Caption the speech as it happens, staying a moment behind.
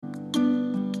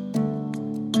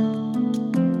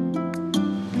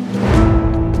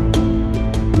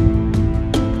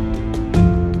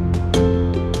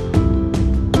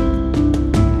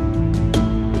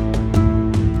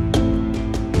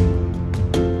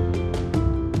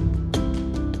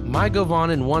I go Vaughn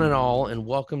and one and all, and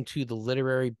welcome to the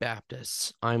Literary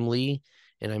Baptists. I'm Lee,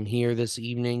 and I'm here this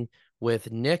evening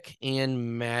with Nick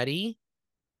and Maddie.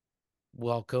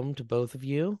 Welcome to both of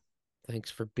you.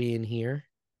 Thanks for being here.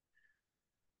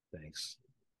 Thanks.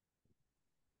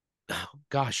 Oh,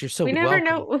 gosh, you're so We never welcome.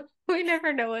 know. We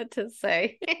never know what to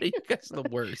say. You guys are the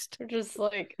worst. We're just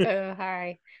like, oh,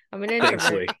 hi. I'm an Thanks,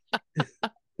 introvert.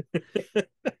 Lee.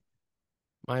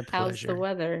 My How's the pleasure.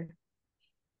 weather?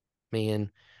 Man,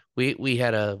 we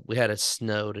had a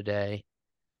snow today.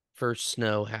 First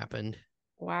snow happened.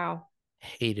 Wow.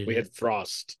 Hated We it. had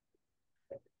frost.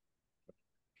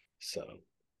 So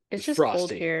It's it's just cold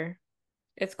frosty. here.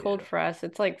 It's cold Yeah. for us.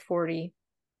 It's like 40.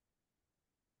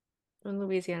 In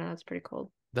Louisiana, it's pretty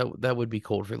cold. That would be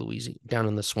cold for Louisiana, down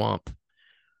in the swamp.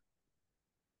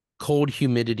 Cold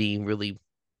humidity really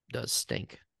does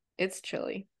stink. It's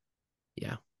chilly.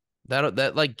 Yeah.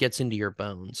 That like gets into your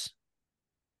bones.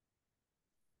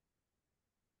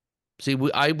 See,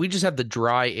 we just have the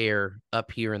dry air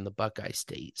up here in the Buckeye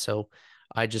State. So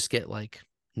I just get like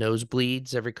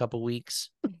nosebleeds every couple weeks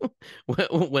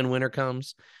when winter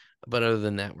comes. But other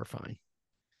than that, we're fine.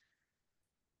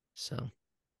 So,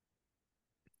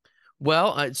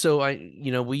 well,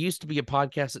 we used to be a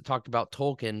podcast that talked about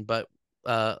Tolkien, but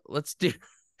let's do.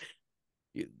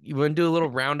 You want to do a little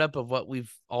roundup of what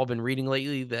we've all been reading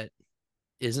lately that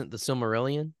isn't the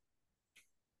Silmarillion?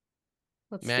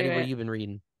 Let's Maddie, do what it. have you been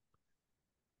reading?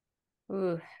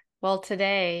 Ooh. Well,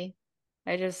 today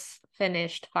I just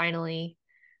finished finally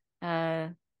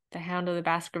The Hound of the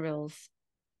Baskervilles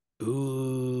by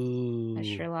Ooh.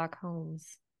 Sherlock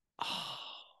Holmes. Oh,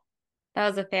 That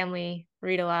was a family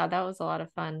read aloud. That was a lot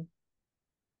of fun.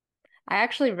 I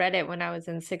actually read it when I was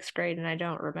in sixth grade and I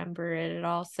don't remember it at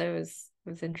all. So it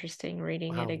was interesting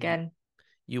reading it wow. again.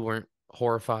 You weren't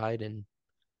horrified and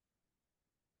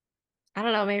I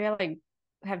don't know, maybe I like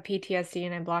have PTSD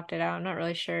and I blocked it out. I'm not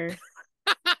really sure.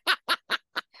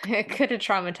 It could have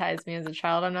traumatized me as a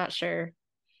child. I'm not sure.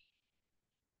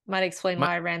 Might explain my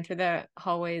why I ran through the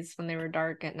hallways when they were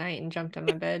dark at night and jumped on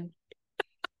my bed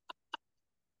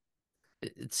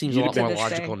it seems a You'd have lot to more been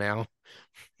this logical day. now.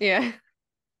 Yeah.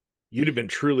 you'd have been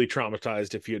truly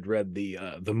traumatized if you had read the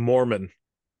Mormon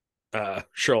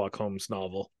Sherlock Holmes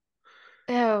novel.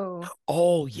 Oh,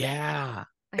 Oh yeah.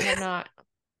 I have not.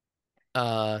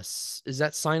 Is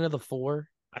that Sign of the Four?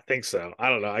 I think so. I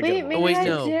don't know. I get Wait, them all Oh maybe wait, I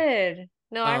mixed up. no. did.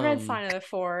 No, I read Um, Sign of the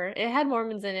Four. It had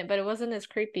Mormons in it, but it wasn't as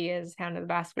creepy as Hound of the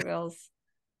Baskervilles.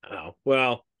 Oh,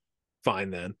 well,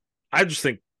 fine then. I just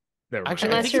think never mind. Actually,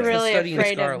 I I won't Unless think you're it's say the really Study in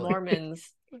afraid of Scarlet. Mormons.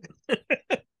 it.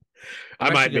 I'm I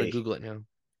actually might gonna be. Google it now.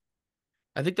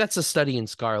 I think that's a Study in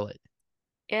Scarlet.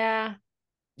 Yeah.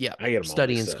 Yeah, I get them all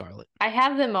Study in mixed up. Scarlet. I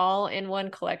have them all in one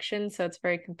collection, so it's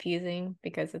very confusing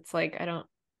because it's like I'm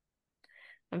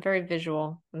very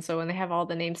visual. And so when they have all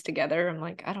the names together, I'm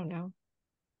like, I don't know.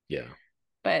 Yeah.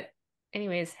 But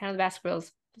anyways, Hound of the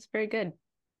Baskervilles is very good.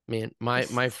 Man,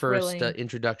 It's my first thrilling.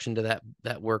 introduction to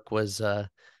that work was the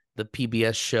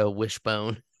PBS show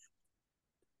Wishbone.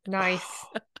 Nice.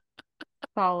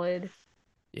 Solid. Yep.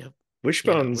 Yeah, it was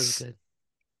Wishbone's. good.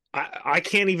 I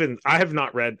can't even. I have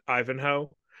not read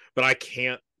Ivanhoe, but I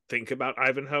can't think about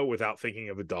Ivanhoe without thinking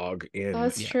of a dog Oh, in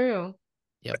it's Yeah. true.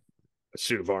 Yep. a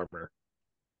suit of armor.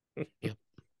 Yep.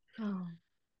 Oh.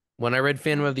 When I read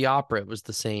Phantom of the Opera, it was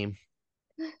the same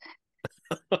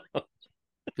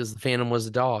because the Phantom was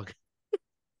a dog.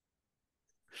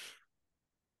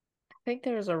 I think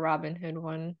there was a Robin Hood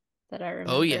one that I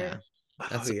Oh yeah, remember. Oh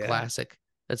that's a yeah. classic.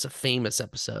 That's a famous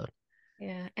episode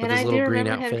Yeah. with And his I little do green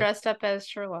remember him outfit. dressed up as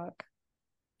Sherlock.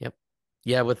 Yep.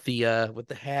 Yeah, with the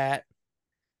hat,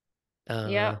 uh,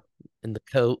 Yep. and the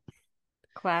coat.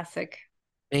 Classic.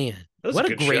 Man, That was a what a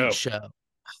good great show. show.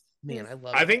 Man, I I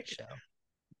love that think show.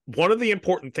 one of the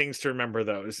important things to remember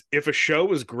though is if a show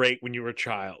was great when you were a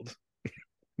child,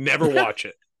 never watch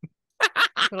it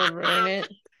It'll ruin it.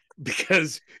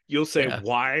 because you'll say, Yeah.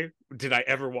 "Why did I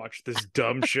ever watch this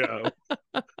dumb show?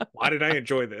 Why did I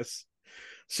enjoy this?"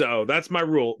 So that's my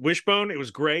rule. Wishbone, it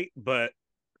was great, but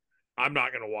I'm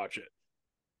not going to watch it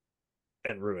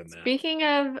and ruin that. Speaking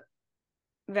of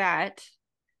that,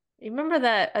 you remember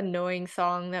that annoying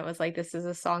song that was like, "This is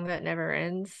a song that never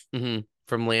ends"?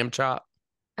 From Lamb Chop.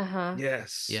 Uh-huh.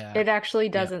 Yes. Yeah. It actually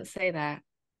Yeah. doesn't say that.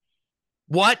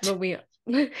 What? But we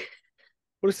What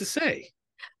does it say?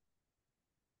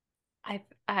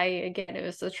 I again, it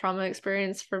was a trauma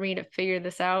experience for me to figure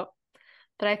this out.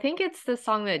 But I think it's the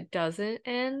song that doesn't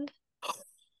end.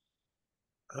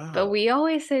 But Oh. we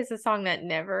always say it's the song that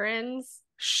never ends.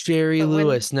 Sherry But when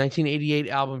Lewis, 1988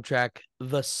 album track,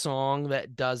 The Song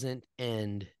That Doesn't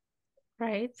End.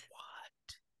 right?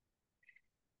 What?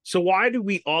 So why do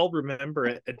we all remember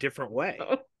it a different way?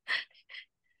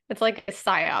 It's like a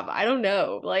psyop. I don't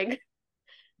know. Like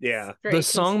Yeah. The straight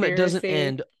song that doesn't conspiracy.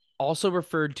 end, also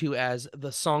referred to as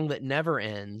the song that never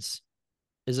ends,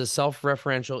 is a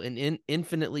self-referential and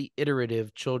infinitely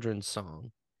iterative children's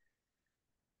song.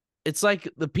 It's like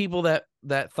the people that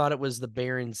thought it was the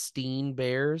Berenstain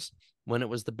Bears when it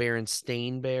was the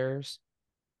Berenstain Bears.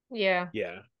 Yeah.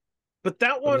 Yeah. But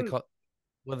that What do they one, call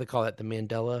what do they call that? The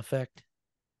Mandela effect?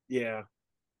 yeah.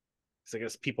 So I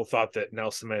guess people thought that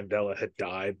Nelson Mandela had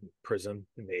died in prison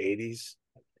in the 80s,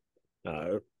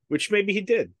 which maybe he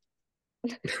did.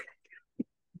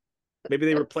 Maybe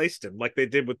they replaced him like they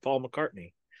did with Paul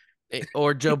McCartney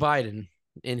Or Joe Biden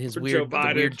in his or Joe the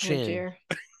Biden. weird Oh chin, dear.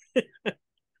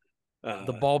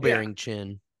 the ball Yeah, bearing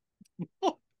chin.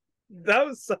 that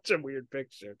was such a weird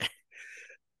picture.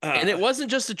 And it Uh,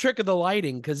 wasn't just a trick of the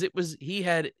lighting, because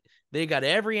they got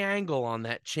every angle on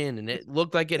that chin, and it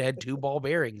looked like it had two ball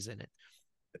bearings in it.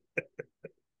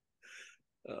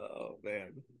 oh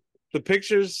man, the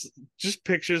pictures, just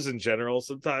pictures in general,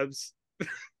 sometimes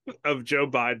of Joe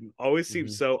Biden always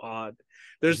seems Mm-hmm. so odd.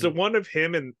 There's the Mm-hmm. one of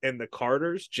him and the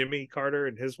Carters, Jimmy Carter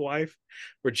and his wife,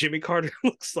 where Jimmy Carter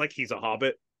looks like he's a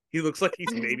hobbit. He looks like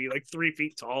he's maybe like 3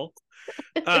 feet tall.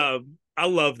 I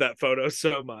love that photo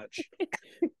so much.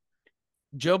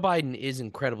 Joe Biden is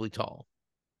incredibly tall.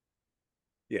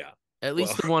 Yeah. At Well,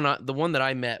 least the one that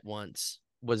I met once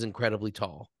was incredibly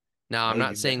tall. Now, I'm oh, not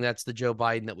you saying met. that's the Joe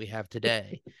Biden that we have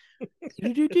today,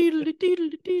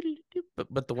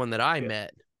 but the one that I Yeah,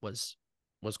 met was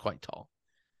quite tall.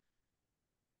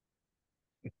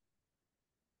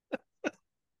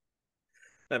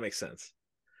 that makes sense.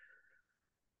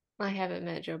 I haven't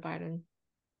met Joe Biden.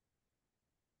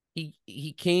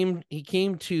 He came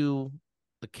to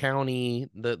the county,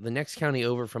 the next county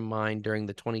over from mine during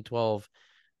the 2012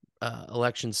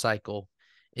 election cycle,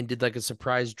 and did like a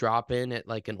surprise drop in at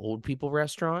like an old people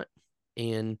restaurant.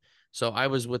 And so I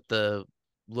was with the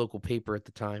local paper at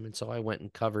the time, and so I went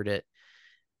and covered it.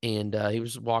 And he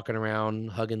was walking around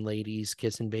hugging ladies,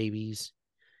 kissing babies.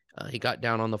 He got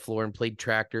down on the floor and played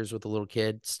tractors with a little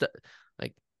kid.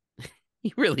 Like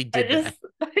he really I did that. just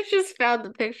I just found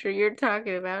the picture you're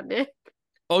talking about, Nick.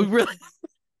 Oh, really?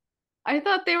 I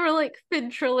thought they were like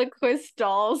ventriloquist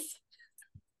dolls.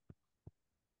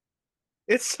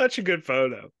 It's such a good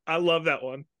photo. I love that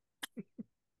one.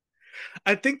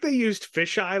 I think they used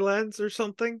fisheye lens or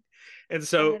something. And I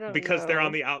so don't because they're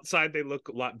on know. the outside, they look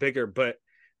a lot bigger. But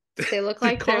They look the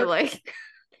like they're cart,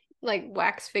 like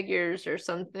wax figures or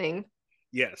something.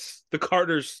 yes, the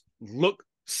Carters look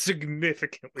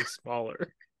significantly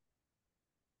smaller.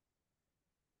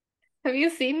 Have you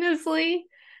seen this, Lee?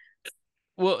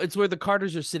 Well, it's where the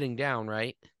Carters are sitting down,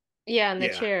 right? Yeah, in the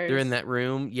Yeah. They're in chairs. that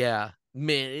room. Yeah.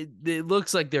 Man, it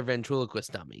looks like they're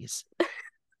ventriloquist dummies.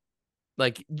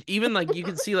 Like even like you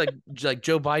can see like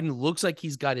Joe Biden looks like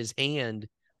he's got his hand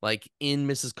like in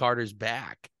Mrs. Carter's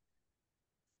back.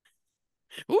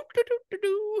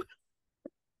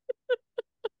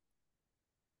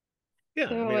 Yeah.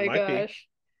 I Oh mean, it my might be. gosh.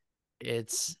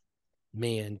 It's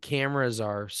man, cameras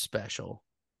are special.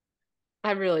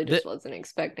 I really That just wasn't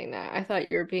expecting that. I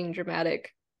thought you were being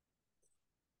dramatic.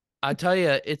 I tell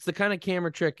you, it's the kind of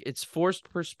camera trick. It's forced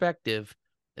perspective,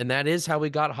 and that is how we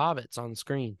got hobbits on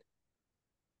screen.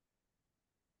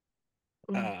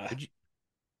 Mm. Uh,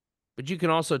 But you can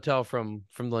also tell from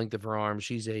the length of her arm,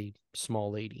 she's a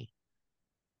small lady,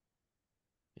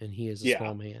 and he is a yeah.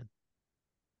 small man.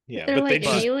 Yeah. They're But they like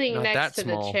But just, kneeling not that next to the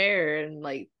small. chair and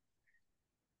like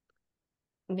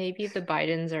maybe the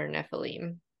Bidens are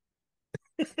Nephilim.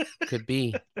 Could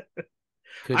be.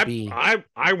 Could I, be.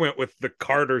 I went with the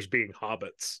Carters being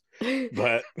hobbits,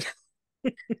 but,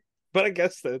 but I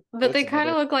guess But that's they kind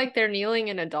of another, look like they're kneeling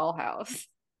in a dollhouse.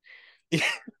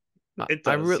 it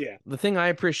does. Yeah. The thing I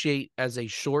appreciate as a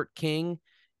short king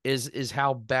is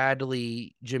how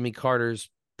badly Jimmy Carter's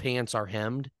pants are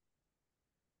hemmed.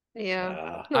 Yeah.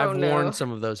 Uh, Oh I've worn no.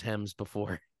 some of those hems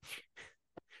before,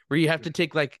 where you have to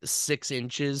take like 6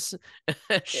 inches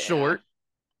Yeah. short.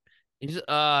 You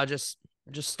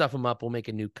just stuff them up. We'll make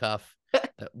a new cuff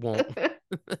that won't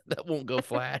that won't go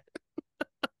flat.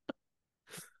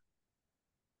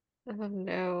 Oh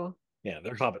no. yeah,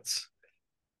 they're hobbits.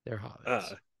 They're Uh,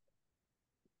 hobbits,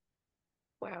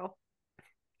 Wow.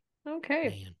 Okay.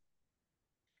 man.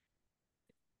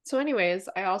 So anyways,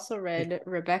 I also read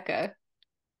Rebecca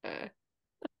uh,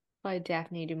 by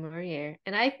Daphne du Maurier.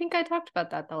 And I think I talked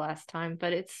about that the last time,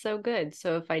 but it's so good.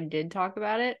 So if I did talk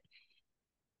about it,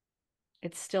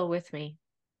 it's still with me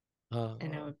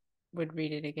and I Uh, would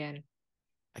read it again.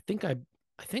 I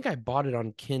think I bought it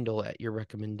on Kindle at your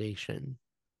recommendation.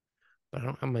 but I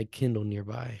don't have my Kindle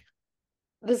nearby.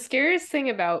 The scariest thing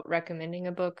about recommending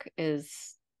a book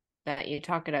is that you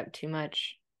talk it up too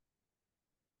much,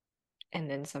 and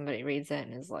then somebody reads it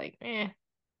and is like, eh.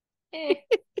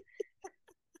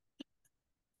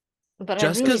 But I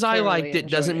Just really because I thoroughly liked it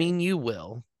enjoyed doesn't it. mean you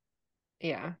will.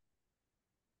 Yeah.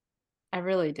 I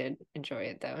really did enjoy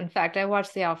it though. In fact, I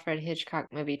watched the Alfred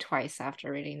Hitchcock movie twice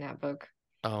after reading that book.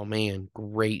 Oh man,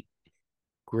 great,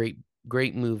 great,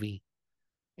 great movie.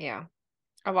 Yeah.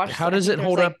 I watched How I does think it there's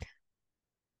hold like up?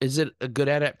 Is it a good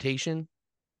adaptation?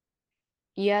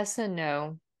 yes and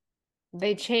no.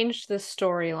 They changed the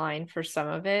storyline for some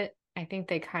of it. I think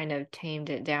they kind of tamed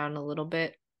it down a little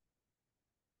bit.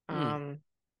 Hmm. Um,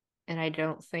 and I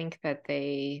don't think that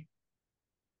they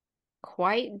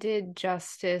quite did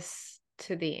justice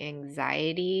to the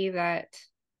anxiety that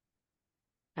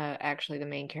actually the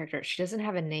main character, she doesn't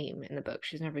have a name in the book.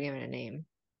 She's never given a name.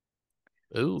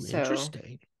 Oh, So,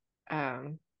 interesting.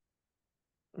 um,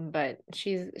 but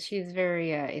she's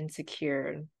very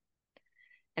insecure,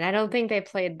 and I don't think they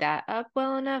played that up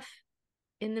well enough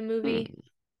in the movie.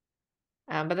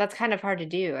 Hmm. But that's kind of hard to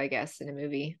do, I guess, in a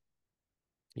movie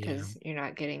Yeah. because you're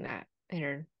not getting that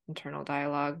internal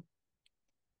dialogue.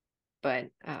 But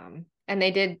and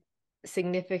they did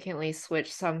significantly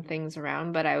switch some things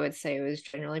around, but I would say it was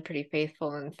generally pretty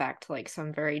faithful. In fact, like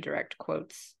some very direct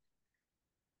quotes,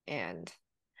 and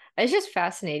it's just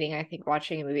fascinating, I think,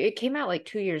 watching a movie. It came out like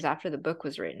 2 years after the book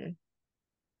was written.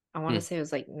 I want to Hmm. say it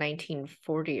was like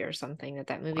 1940 or something that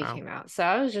that movie Wow. came out. So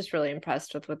I was just really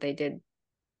impressed with what they did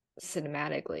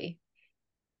cinematically.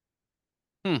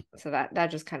 Hmm. So that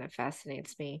just kind of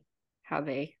fascinates me how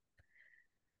they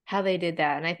did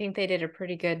that. And I think they did a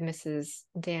pretty good Mrs.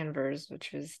 Danvers,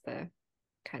 which was the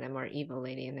kind of more evil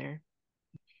lady in there.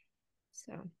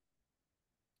 So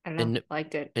I don't know, And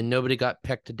liked it. and nobody got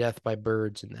pecked to death by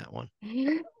birds in that one,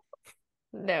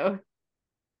 No,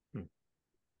 Hmm.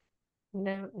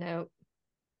 no,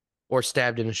 or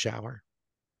stabbed in a shower.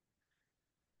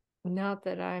 not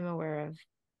that I'm aware of.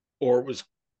 Or was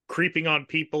creeping on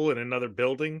people in another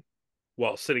building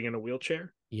while sitting in a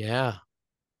wheelchair. Yeah,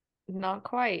 Not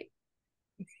quite.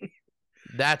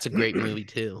 that's a great It movie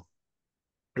too.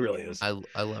 really Yeah. is.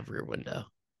 I love Rear Window.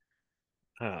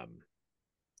 Um,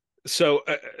 so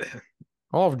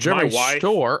Oh, my Jimmy wife,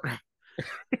 Stewart.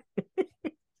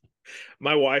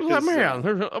 my wife That is man,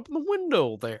 there's up in the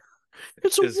window there.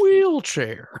 It's a is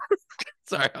wheelchair.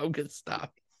 Sorry, I'm gonna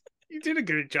stop. you did a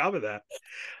good job of that.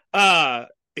 Uh,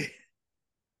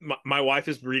 my wife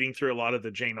is reading through a lot of the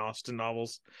Jane Austen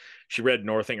novels. She read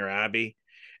Northanger Abbey,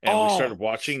 and we started Oh,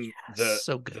 watching yes, the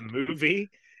so the good. movie.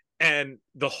 And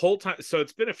the whole time, so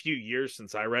it's been a few years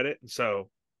since I read it, and so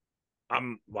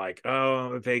I'm like,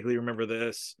 oh, I vaguely remember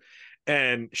this.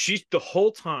 And she's the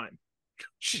whole time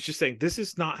she's just saying, "This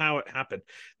is not how it happened.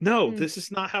 No, Mm. this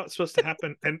is not how it's supposed to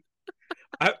happen." And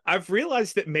I've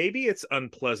realized that maybe it's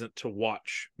unpleasant to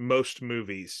watch most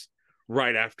movies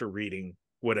right after reading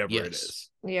whatever it Yes, is.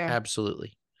 Yeah.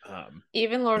 absolutely. Um,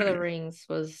 Even Lord of the Rings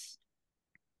was,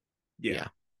 yeah, Yeah,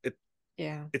 it,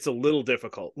 yeah. it's a little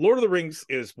difficult. Lord of the Rings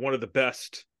is one of the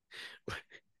best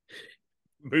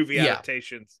movie yeah,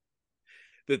 adaptations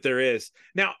that there is.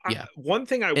 Now, yeah. one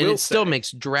thing I And will it still say,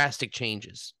 makes drastic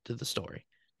changes to the story.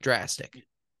 Drastic.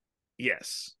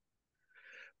 yes,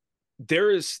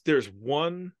 there's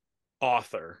one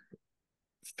author,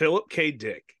 Philip K.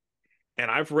 Dick, and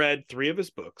I've read 3 of his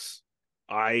books.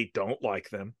 I don't like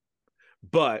them,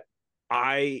 but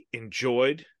I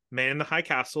enjoyed Man in the High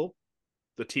Castle,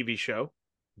 the TV show,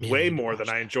 Man, I way need to more than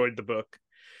watch I that. enjoyed the book.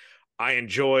 I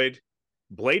enjoyed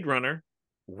Blade Runner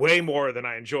way more than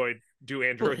I enjoyed Do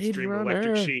Androids Blade Dream of Electric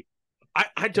Runner. Sheep.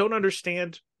 I don't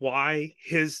understand why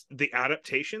the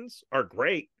adaptations are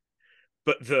great,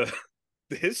 but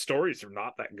his stories are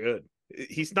not that good.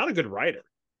 He's not a good writer.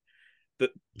 The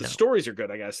No, stories are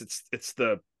good, I guess. It's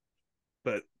the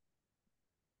but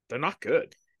they're not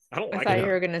good. I don't I like thought them. you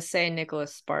no. were gonna say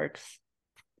Nicholas Sparks.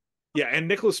 Yeah, and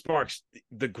Nicholas Sparks,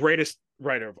 the greatest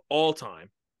writer of all time.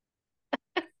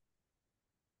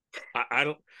 I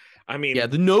don't. I Yeah, mean,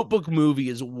 the Notebook movie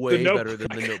is the way better Notebook.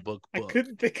 than the Notebook I book.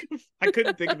 couldn't think of. I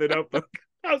couldn't think of the Notebook.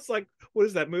 I was like, "What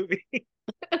is that movie?"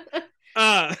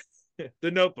 uh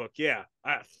the Notebook. Yeah,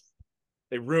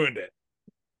 they ruined it.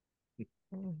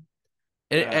 Mm.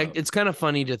 It's kind of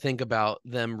funny to think about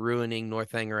them ruining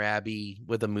Northanger Abbey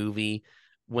with a movie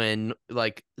when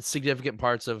like significant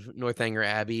parts of Northanger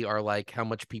Abbey are like how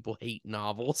much people hate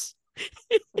novels,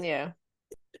 Yeah.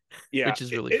 Yeah, which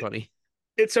is really funny.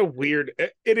 it's a weird.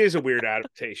 It is a weird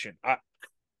adaptation. I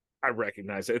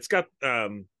recognize it. It's got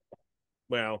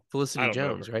well, I Felicity don't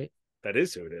know Jones, her. right? That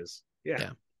is who it is.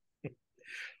 Yeah. Yeah.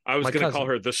 I was My going to call cousin.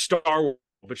 her the Star Wars,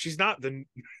 but she's not the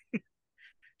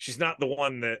she's not the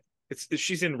one that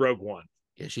she's in Rogue One.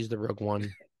 Yeah, she's the Rogue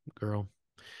One girl.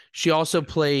 She also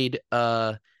played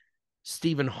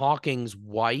Stephen Hawking's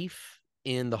wife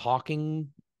in the Hawking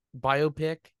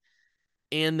biopic,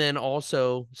 and then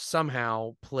also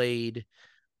somehow played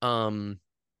um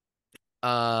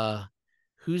uh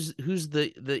who's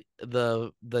the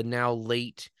now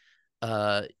late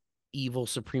uh evil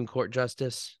Supreme Court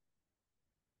justice?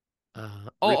 Ruth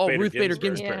Ruth Bader Bader Ginsburg.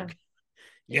 Yeah. Ginsburg.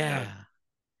 Yeah. Yeah.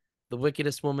 The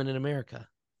wickedest woman in America.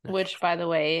 Which, by the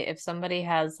way, if somebody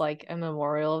has like a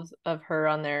memorial of her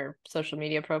on their social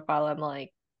media profile, I'm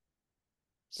like,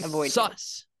 avoid her.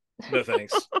 Sus. No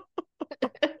thanks.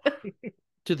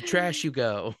 To the trash you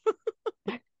go.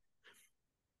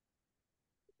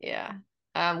 Yeah.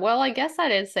 Well, I guess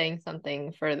that is saying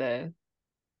something for the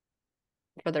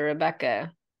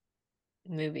Rebecca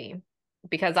movie.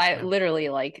 Because I Yeah. literally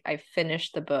like I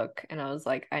finished the book and I was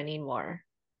like, I need more.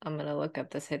 I'm gonna look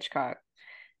up this Hitchcock.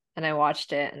 And I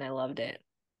watched it and I loved it.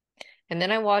 And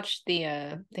then I watched they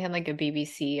had like a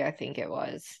BBC, I think it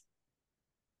was,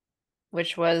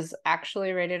 which was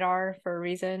actually rated R for a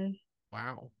reason.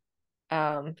 Wow.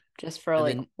 Just for And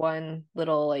like then one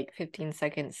little like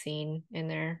 15-second scene in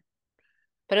there.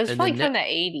 But it was and like then from the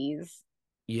 80s.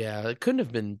 yeah, it couldn't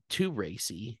have been too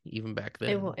racy even back then.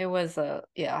 It was a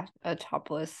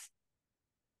topless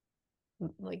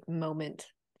like moment.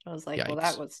 I was like, well,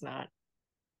 that Yikes. was not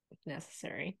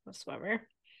necessary whatsoever.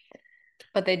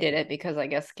 But they did it because I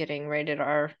guess getting rated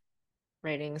R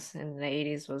ratings in the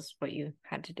 80s was what you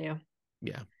had to do.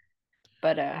 Yeah.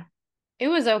 But it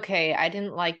was okay. I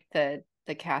didn't like the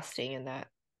casting in that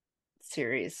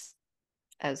series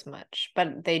as much,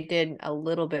 but they did a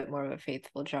little bit more of a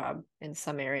faithful job in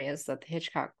some areas that the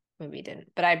Hitchcock movie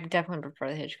didn't. But I definitely prefer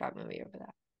the Hitchcock movie over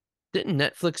that. Didn't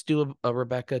Netflix do a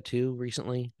Rebecca too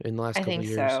recently in the last I couple think of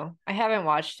years? so. I haven't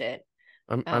watched it.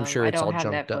 I'm sure I it's don't all have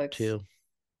junked up Netflix. too.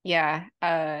 Yeah.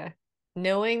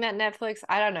 Knowing that Netflix,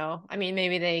 I don't know. I mean,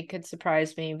 maybe they could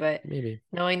surprise me, but Maybe.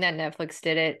 knowing that Netflix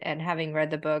did it and having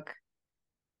read the book,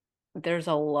 there's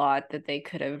a lot that they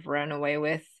could have run away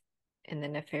with in the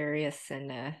nefarious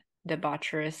and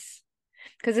debaucherous.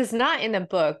 Because it's not in the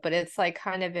book, but it's like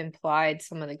kind of implied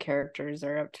some of the characters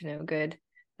are up to no good.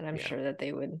 And I'm Yeah. sure that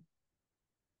they would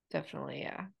definitely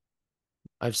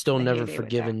I've still have a never heyday with that.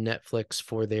 forgiven Netflix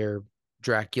for their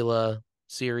Dracula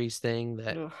series thing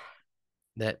Ugh.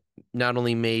 that not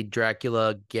only made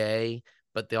Dracula gay,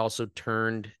 but they also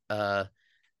turned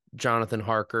Jonathan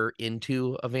Harker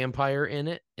into a vampire in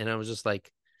it. And I was just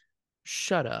like,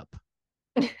 shut up.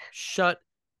 Shut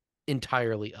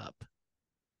entirely up.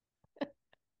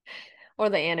 Or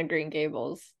the Anna Green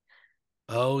Gables.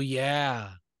 Oh yeah.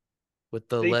 With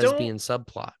the They don't lesbian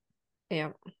subplot.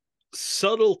 Yeah.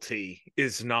 subtlety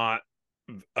is not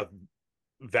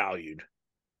valued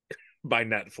by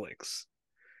Netflix.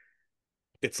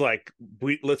 It's like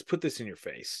let's put this in your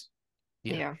face.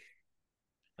 Yeah.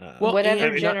 Yeah. Well, Whatever I mean,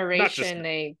 not just generation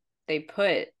they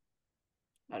put,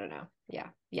 I don't know. Yeah.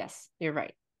 Yes, you're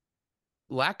right.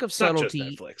 lack of it's not just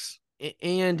subtlety Netflix.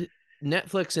 and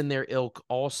Netflix and their ilk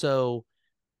also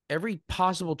every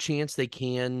possible chance they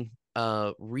can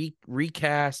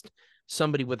recast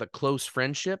somebody with a close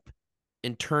friendship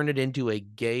and turn it into a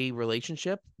gay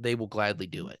relationship, they will gladly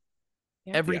do it.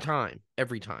 Yeah. Every Yeah. time.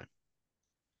 Every time.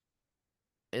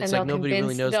 It's And like nobody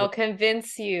really knows they'll what.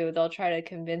 convince you, they'll try to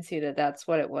convince you that that's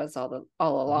what it was all Mhm.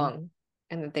 along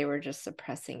and that they were just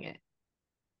suppressing it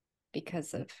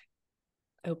because of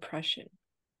oppression.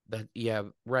 That yeah,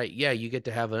 right. Yeah, you get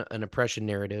to have an oppression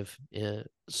narrative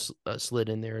slid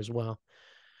in there as well.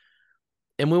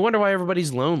 And we wonder why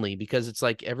everybody's lonely because it's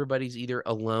like everybody's either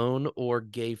alone or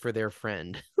gay for their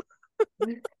friend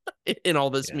in all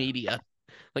this Yeah. media.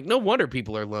 Like, no wonder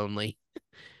people are lonely.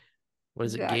 What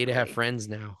is it, gay to have Exactly. friends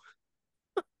now?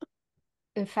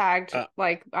 In fact, Uh,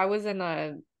 like I was in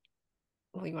a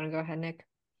well, you want to go ahead, Nick?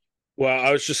 well,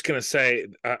 I was just gonna say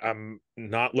I'm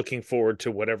not looking forward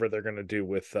to whatever they're gonna do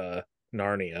with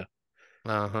Narnia.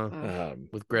 Uh-huh. Ugh,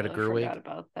 With Greta I forgot Gerwig.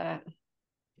 about that.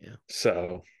 Yeah.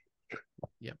 So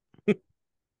Yep.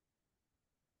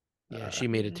 Yeah, uh, she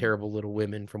made a terrible Little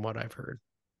Women from what I've heard.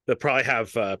 they'll probably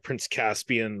have Prince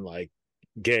Caspian like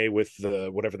gay with the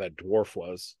whatever that dwarf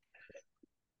was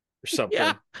or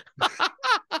Yeah. something.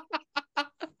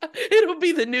 It'll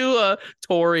be the new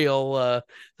Toriel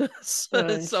Oh,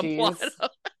 subplot. jeez.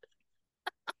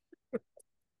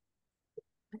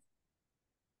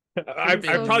 I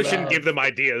So probably shouldn't sad. give them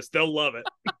ideas. They'll love it.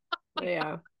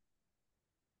 Yeah.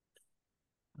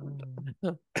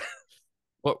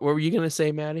 What were you gonna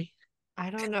say, Maddie? I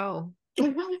don't know.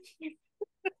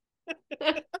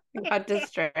 got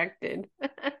distracted.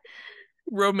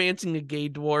 Romancing a gay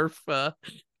dwarf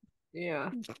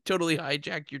Yeah. totally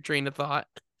hijacked your train of thought.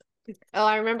 Oh,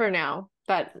 I remember now.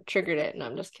 That triggered it. No,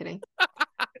 I'm just kidding.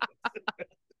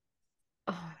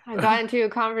 Oh, I got into a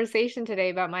conversation today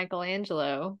about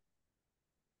Michelangelo,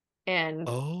 and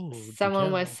Oh, do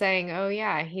someone was tell. saying, "Oh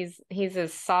yeah, he's a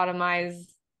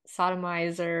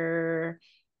sodomizer,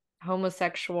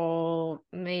 homosexual,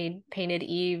 painted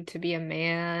Eve to be a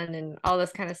man, and all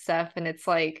this kind of stuff." And it's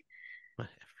like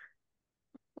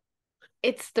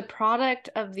it's the product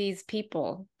of these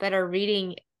people that are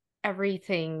reading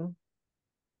everything,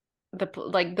 the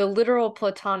literal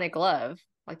platonic love.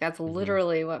 Like that's Mm-hmm.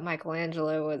 literally what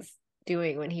Michelangelo was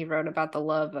doing when he wrote about the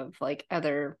love of like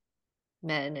other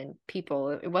men and people.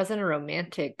 It wasn't a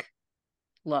romantic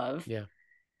love. Yeah.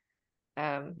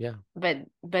 Um, Yeah. but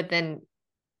then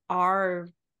our,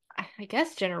 I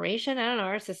guess, generation, I don't know,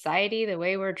 our society, the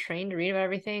way we're trained to read about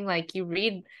everything, like you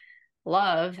read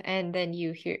love and then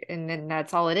you hear, and then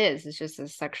that's all it is. It's just a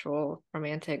sexual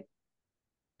romantic.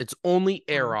 It's only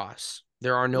Um, Eros.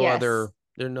 There are no other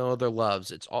loves.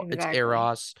 It's exactly.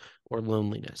 Eros or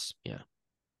loneliness. Yeah.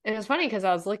 It was funny because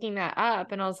I was looking that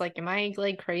up and I was like, am I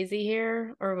like crazy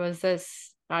here? Or was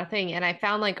this not a thing? And I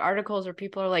found like articles where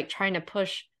people are like trying to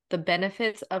push the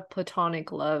benefits of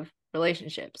platonic love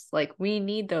relationships. Like, we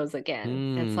need those again.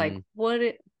 And it's like,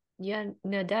 Mm. yeah,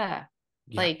 no, duh.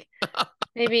 Yeah. Like,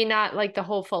 maybe not like the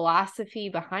whole philosophy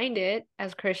behind it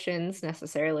as Christians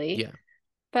necessarily, Yeah.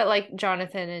 but like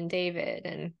Jonathan and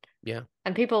David Yeah.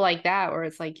 and people like that, where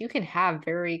it's like you can have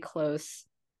very close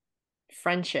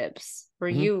friendships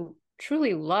where Hmm. you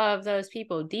truly love those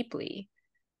people deeply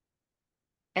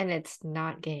and it's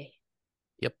not gay.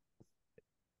 Yep.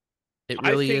 It I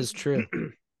really think is true.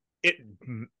 it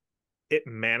it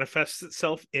manifests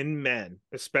itself in men,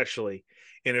 especially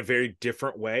in a very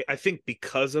different way. I think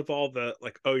because of all the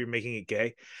like, oh, you're making it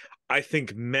gay. I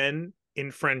think men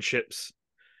in friendships,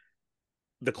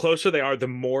 the closer they are, the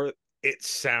more it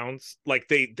sounds like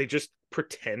they just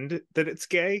pretend that it's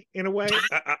gay in a way.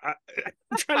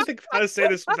 I'm trying to think of how to say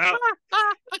this without,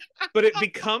 but it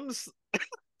becomes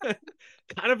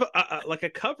kind of like a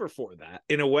cover for that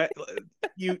in a way.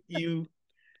 You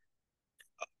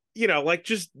like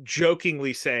just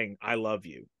jokingly saying "I love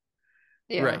you"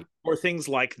 Yeah. Right. or things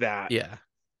like that. Yeah.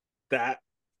 That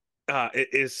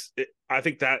I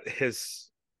think that has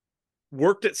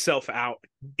worked itself out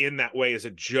in that way as a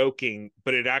joking,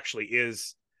 but it actually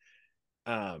is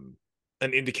um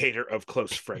an indicator of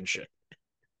close friendship.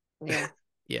 Yeah.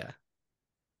 Yeah.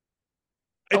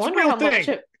 I It's a wonder real how much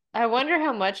thing. of I wonder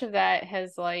how much of that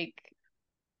has like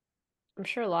I'm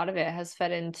sure a lot of it has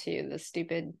fed into the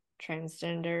stupid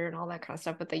transgender and all that kind of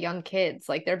stuff with the young kids.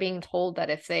 Like they're being told that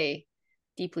if they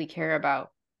deeply care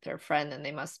about their friend, then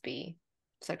they must be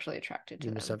sexually attracted to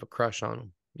You must them. have a crush on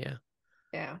them. Yeah.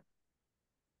 Yeah.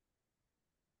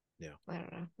 Yeah. I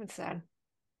don't know. It's sad.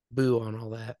 Boo on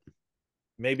all that.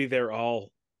 Maybe they're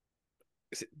all,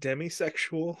 is it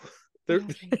demisexual? There, Oh,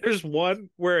 geez. there's one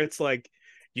where it's like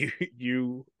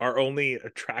you are only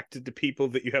attracted to people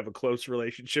that you have a close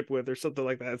relationship with or something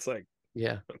like that. It's like,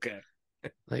 Yeah. okay.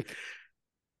 Like,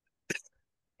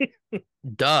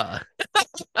 duh.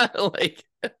 Like,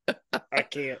 I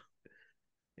can't.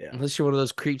 Yeah. unless you're one of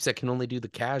those creeps that can only do the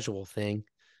casual thing.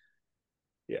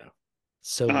 Yeah.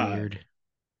 So Uh weird.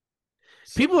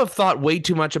 People so have thought way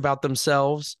too much about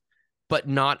themselves, but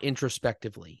not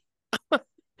introspectively.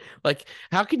 Like,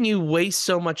 how can you waste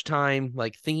so much time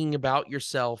like thinking about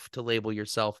yourself to label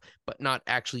yourself, but not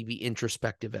actually be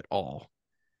introspective at all?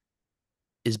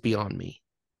 Is beyond me.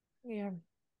 Yeah.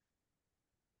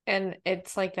 And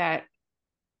it's like that.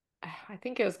 I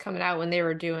think it was coming out when they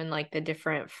were doing like the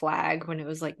different flag when it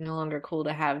was like no longer cool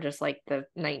to have just like the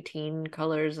 19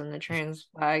 colors in the trans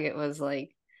flag. It was like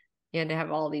you had to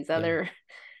have all these Yeah. other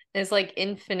it's like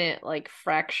infinite like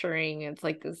fracturing. It's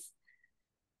like this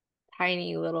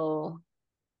tiny little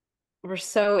we're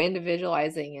so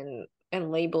individualizing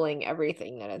and labeling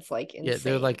everything that it's like Yeah.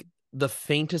 They're like insane. the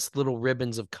faintest little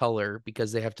ribbons of color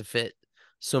because they have to fit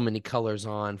so many colors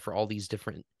on for all these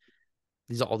different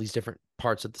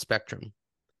parts of the spectrum.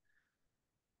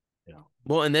 yeah.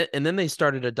 Well, and then they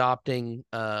started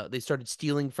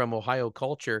stealing from Ohio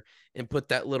culture and put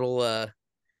that little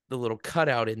the little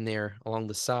cutout in there along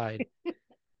the side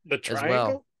The as well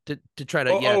triangle? to try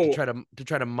to Oh, yeah oh, to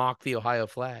try to mock the Ohio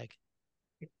flag,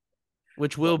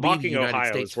 which well, will be the mocking United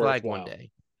Ohio States is flag one worthwhile.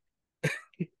 day.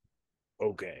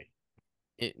 Okay.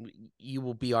 It, you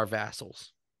will be our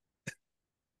vassals.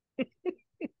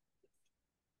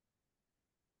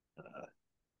 Uh,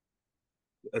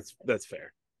 that's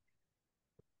fair.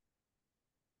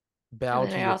 Bow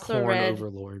And then to your corn read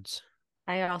overlords.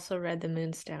 I also read The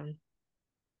Moonstone.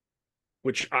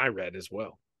 which I read as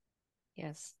well.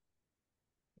 Yes.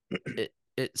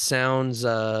 It sounds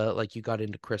like you got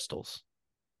into crystals.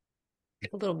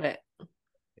 A little bit.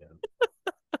 Yeah.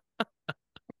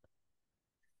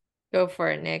 Go for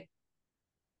it, Nick.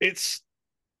 It's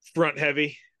front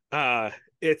heavy.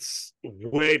 It's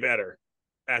way better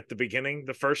at the beginning.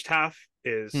 The first half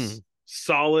is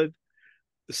solid.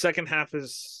 The second half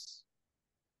is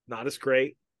not as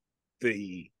great.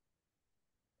 The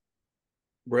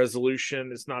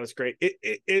resolution is not as great.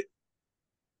 It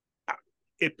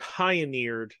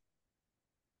pioneered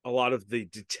a lot of the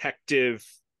detective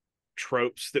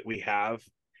tropes that we have,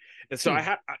 and so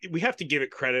we have to give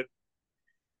it credit.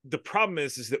 The problem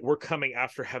is that we're coming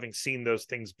after having seen those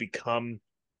things become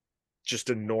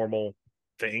just a normal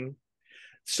thing.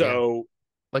 So,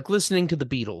 like listening to the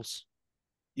Beatles.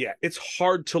 Yeah, it's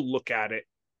hard to look at it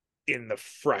in the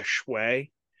fresh way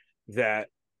that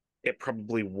it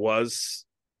probably was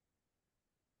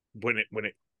when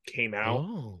it came out.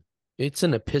 Oh, it's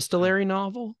an epistolary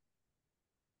novel.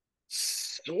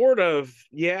 Sort of,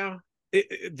 yeah.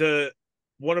 The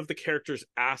one of the characters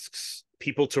asks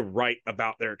people to write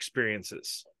about their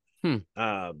experiences.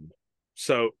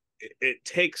 So it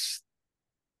takes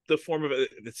the form of it.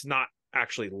 It's not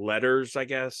actually letters, I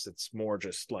guess. It's more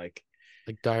just like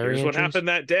diary here's entries? what happened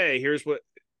that day. Here's what.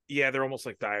 Yeah, they're almost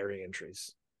like diary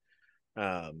entries.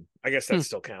 I guess that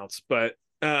still counts, but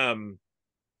I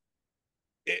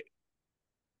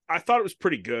thought it was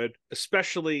pretty good,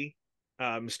 especially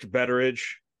Mr.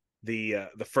 Betteridge, the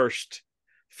first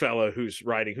fellow who's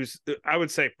writing, who's I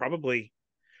would say probably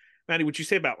Maddie, would you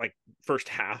say about like first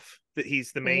half that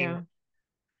he's the main?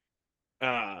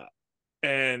 Yeah.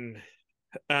 And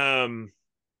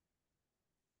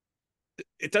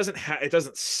it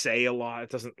doesn't say a lot. It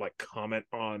doesn't like comment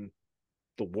on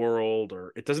the world,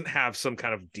 or it doesn't have some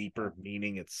kind of deeper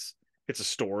meaning. It's a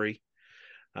story.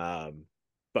 But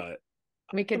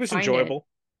We could it was find enjoyable.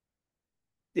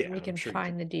 it. Yeah, We can sure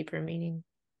find the deeper meaning.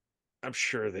 I'm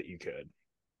sure that you could.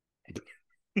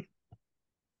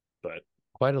 But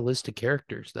quite a list of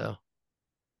characters, though.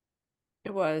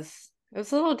 It was. It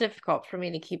was a little difficult for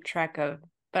me to keep track of,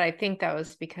 but I think that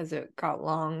was because it got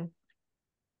long.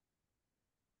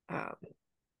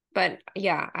 But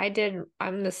yeah,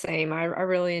 I'm the same. I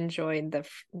really enjoyed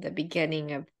the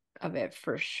beginning of it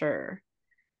for sure.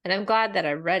 And I'm glad that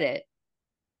I read it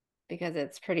because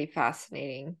it's pretty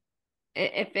fascinating.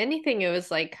 If anything, it was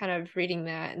like kind of reading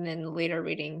that and then later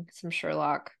reading some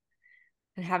Sherlock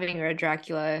and having read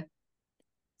Dracula,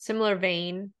 similar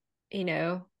vein, you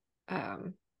know,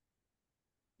 um,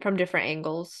 from different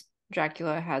angles.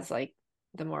 Dracula has like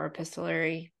the more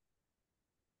epistolary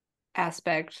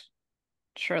aspect.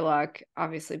 Sherlock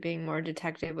obviously being more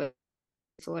detective with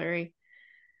epistolary.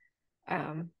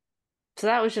 So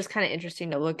that was just kind of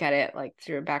interesting to look at it like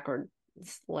through a backward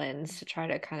lens to try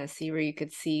to kind of see where you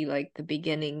could see like the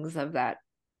beginnings of that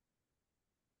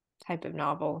type of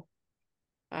novel.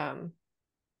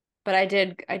 But I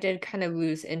did kind of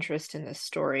lose interest in the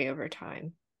story over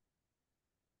time.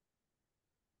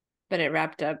 But it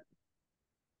wrapped up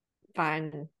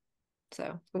fine.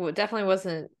 So it definitely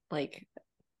wasn't like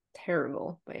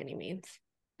terrible by any means,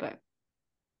 but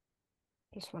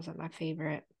just wasn't my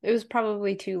favorite. It was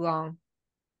probably too long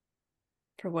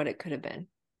for what it could have been.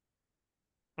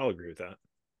 I'll agree with that.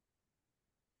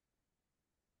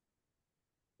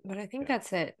 But I think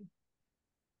that's it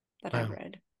that I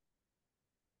read.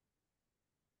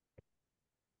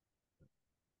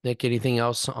 Nick, anything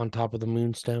else on top of the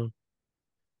Moonstone?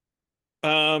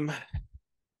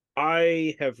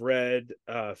 I have read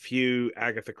a few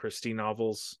Agatha Christie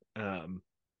novels.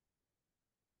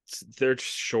 They're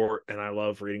just short, and I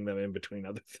love reading them in between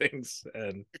other things.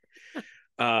 And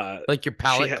like your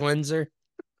palate cleanser.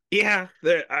 Yeah,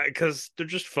 because they're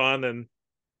just fun, and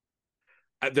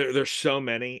there's so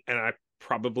many, and I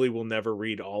probably will never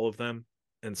read all of them,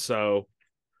 and so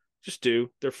just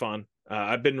they're fun.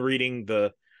 I've been reading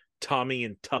the Tommy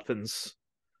and Tuppence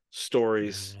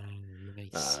stories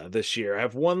this year. I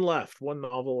have one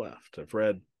novel left. I've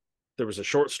read. There was a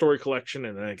short story collection,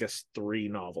 and then I guess 3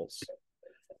 novels.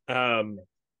 And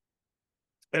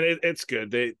it's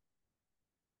good.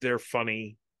 They're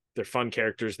funny. They're fun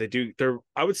characters.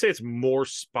 I would say it's more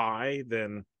spy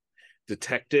than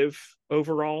detective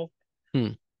overall.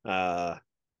 But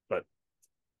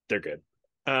they're good.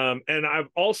 And I've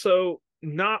also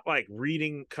not like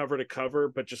reading cover to cover,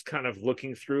 but just kind of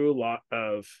looking through a lot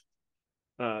of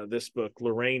this book.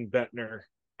 Lorraine Bettner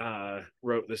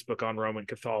wrote this book on Roman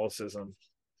Catholicism,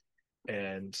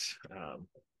 and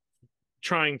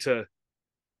trying to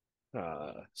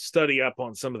study up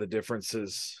on some of the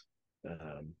differences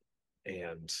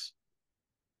and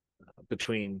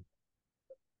between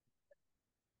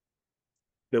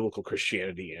biblical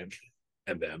Christianity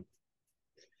and them.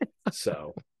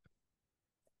 So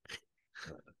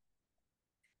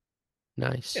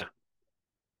Nice. yeah.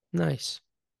 Nice.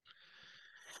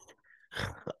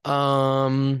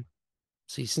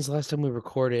 See, since the last time we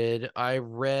recorded, I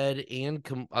read and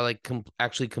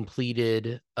actually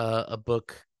completed a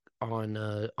book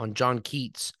on John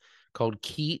Keats called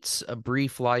Keats: A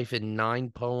Brief Life in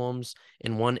 9 Poems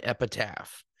and 1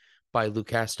 Epitaph by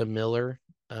Lucasta Miller.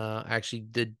 I actually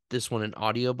did this one in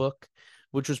audiobook,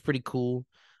 which was pretty cool.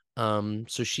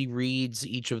 So she reads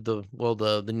each of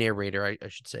the narrator, I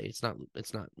should say. It's not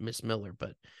Miss Miller,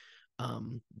 but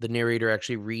the narrator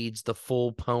actually reads the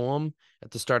full poem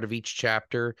at the start of each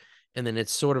chapter, and then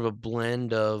it's sort of a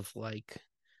blend of like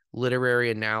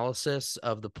literary analysis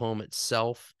of the poem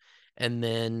itself, and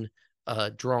then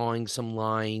drawing some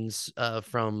lines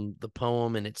from the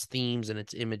poem and its themes and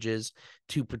its images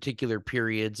to particular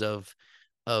periods of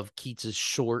Keats's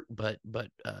short but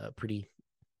pretty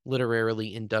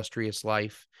literarily industrious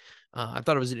life. I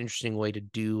thought it was an interesting way to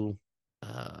do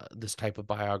this type of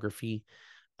biography.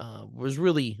 I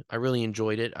really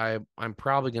enjoyed it. I'm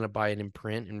probably going to buy it in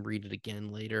print and read it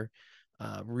again later.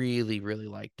 Really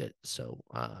liked it. So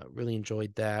really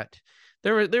enjoyed that.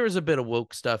 There was a bit of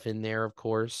woke stuff in there, of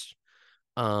course.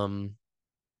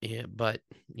 Yeah, but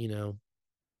you know,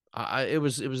 it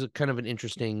was a kind of an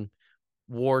interesting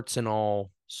warts and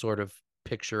all sort of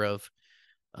picture of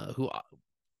who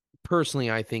personally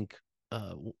I think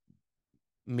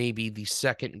maybe the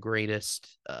second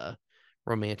greatest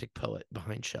romantic poet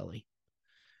behind Shelley.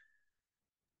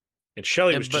 And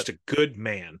Shelley was But just a good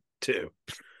man too.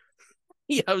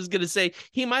 yeah, I was gonna say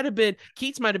Keats might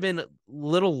have been a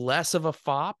little less of a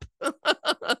fop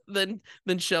than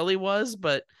Shelley was,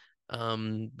 but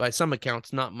by some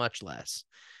accounts, not much less.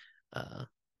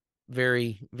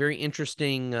 Very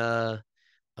interesting.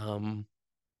 Um,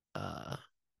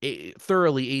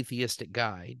 thoroughly atheistic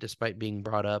guy, despite being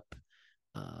brought up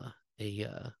a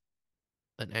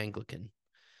an Anglican.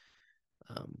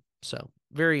 So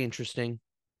very interesting.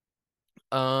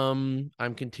 I'm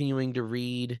continuing to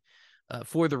read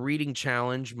for the reading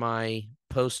challenge my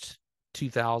post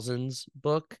 2000s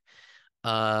book.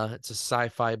 It's a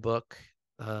sci-fi book,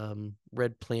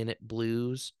 Red Planet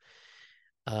Blues.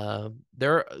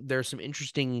 There's some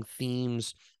interesting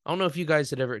themes. I don't know if you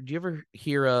guys do you ever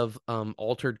hear of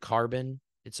Altered Carbon?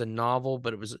 It's a novel,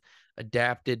 but it was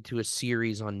adapted to a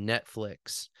series on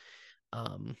Netflix.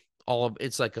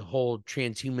 It's like a whole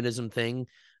transhumanism thing,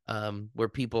 where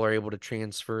people are able to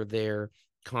transfer their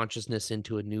consciousness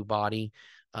into a new body.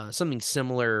 Something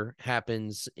similar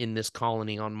happens in this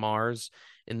colony on Mars.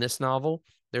 In this novel,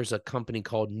 there's a company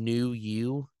called New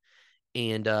You,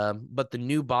 and but the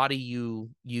new body you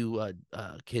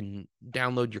can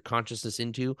download your consciousness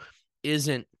into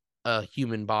isn't a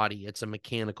human body; it's a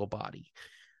mechanical body.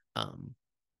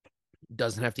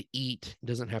 Doesn't have to eat,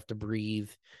 doesn't have to breathe.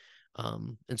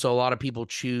 And so a lot of people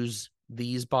choose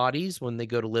these bodies when they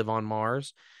go to live on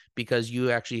Mars because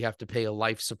you actually have to pay a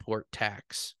life support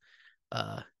tax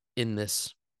in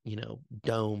this,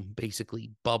 dome,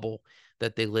 basically bubble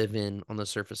that they live in on the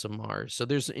surface of Mars. So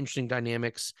there's interesting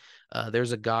dynamics.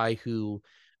 There's a guy who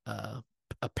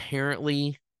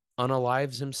apparently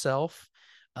unalives himself.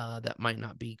 That might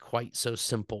not be quite so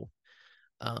simple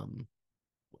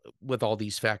with all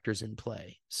these factors in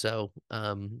play. So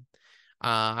I'm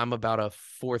about a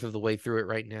fourth of the way through it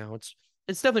right now. It's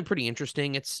definitely pretty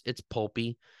interesting. It's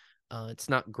pulpy. It's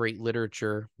not great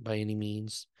literature by any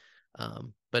means,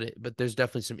 but there's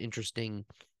definitely some interesting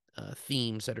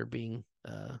themes that are being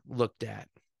looked at.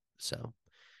 So,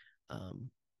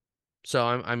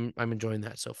 I'm enjoying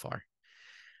that so far.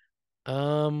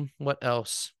 What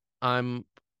else? I'm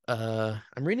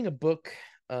reading a book.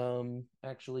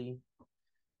 Actually,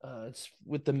 it's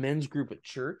with the men's group at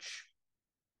church.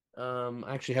 I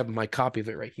actually have my copy of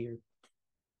it right here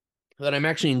that I'm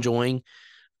actually enjoying.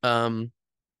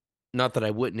 Not that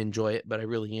I wouldn't enjoy it, but I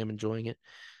really am enjoying it.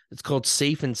 It's called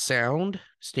Safe and Sound: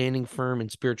 Standing Firm in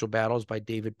Spiritual Battles by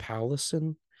David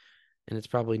Powlison. And it's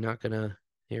probably not gonna.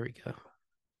 Here we go. I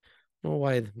don't know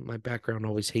why my background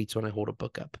always hates when I hold a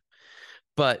book up,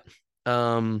 but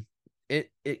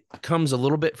it comes a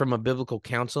little bit from a biblical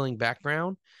counseling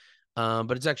background,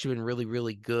 but it's actually been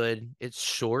really good. It's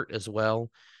short as well,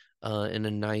 in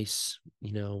a nice,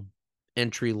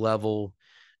 entry level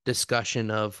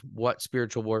discussion of what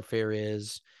spiritual warfare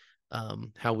is,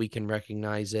 how we can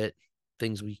recognize it,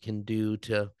 things we can do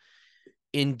to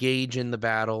engage in the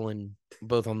battle, and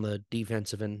both on the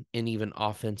defensive and even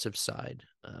offensive side,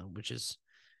 which is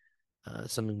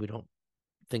something we don't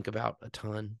think about a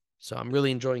ton. So I'm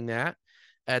really enjoying that.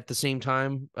 At the same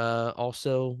time,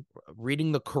 also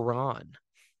reading the Quran,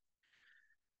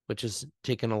 which has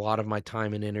taken a lot of my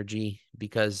time and energy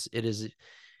because it is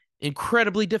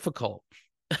incredibly difficult.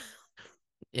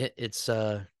 It's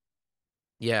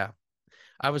yeah.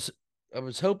 I was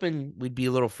hoping we'd be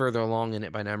a little further along in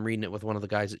it by now. I'm reading it with one of the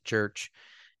guys at church,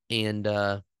 and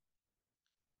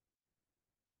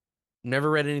never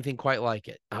read anything quite like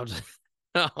it.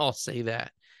 I'll say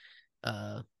that.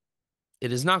 Uh,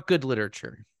 it is not good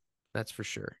literature, that's for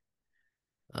sure.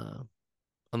 Uh, Is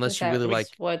unless you that really like,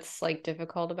 what's like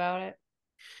difficult about it?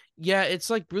 yeah, it's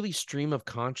like really stream of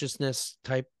consciousness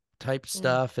type Mm.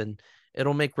 stuff, and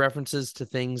it'll make references to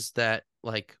things that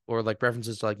like, or like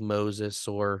references to like Moses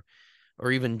or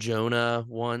even Jonah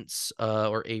once,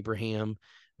 or Abraham.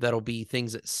 That'll be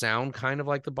things that sound kind of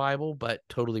like the Bible, but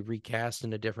totally recast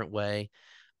in a different way.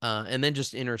 And then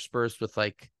just interspersed with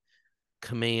like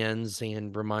commands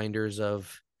and reminders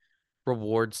of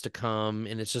rewards to come.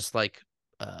 And it's just like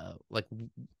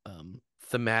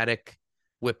thematic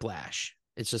whiplash.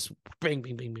 It's just bing,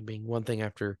 bing, bing, bing, bing, one thing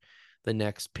after the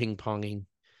next, ping ponging,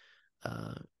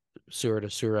 uh, surah to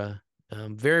surah.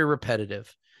 Very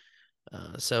repetitive.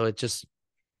 So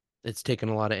it's taken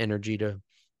a lot of energy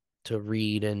to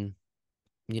read and,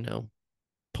 you know,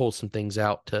 pull some things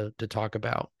out to talk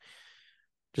about.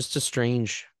 Just a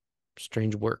strange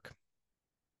work.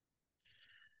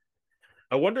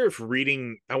 I wonder if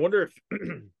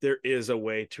there is a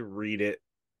way to read it.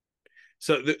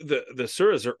 So the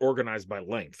surahs are organized by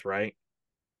length, right?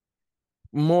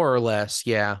 More or less,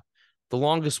 yeah. The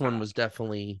longest one Uh, was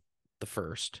definitely the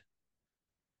first,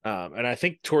 and I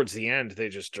think towards the end they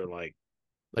just are like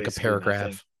like a basically nothing.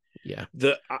 paragraph. Yeah,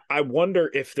 I wonder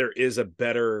if there is a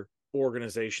better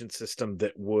organization system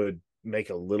that would make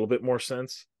a little bit more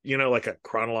sense. You know, like a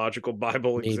chronological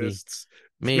Bible maybe, exists.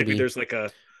 Maybe maybe. there's like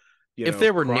a, If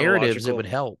there were narratives, it would chronological.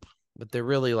 help. But they're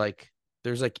really like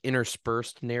there's like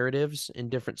interspersed narratives in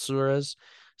different surahs.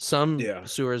 Some Yeah.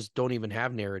 surahs don't even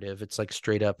have narrative. It's like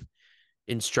straight up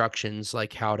instructions,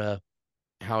 like how to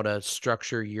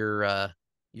structure your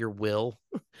will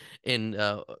and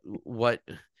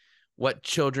what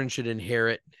children should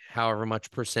inherit, however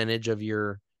much percentage of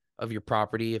your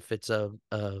property, if it's a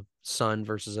son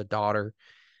versus a daughter.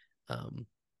 Um,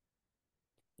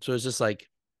 so it's just like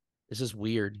it's just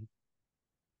weird.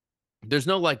 There's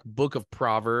no like book of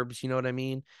Proverbs, you know what I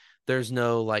mean? There's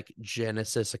no like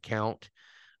Genesis account,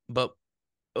 but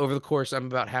over the course, I'm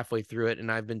about halfway through it,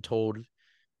 and I've been told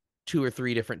two or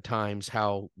three different times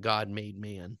how God made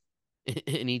man,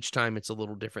 and each time it's a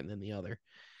little different than the other.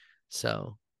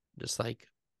 So just like,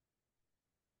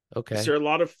 Is okay, there a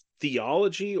lot of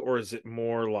theology, or is it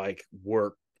more like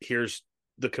work? Here's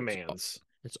the it's all, commands.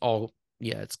 it's all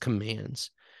yeah, it's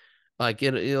commands. Like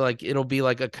like it'll be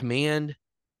like a command.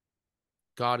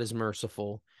 God is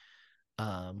merciful.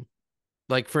 Um,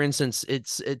 like for instance,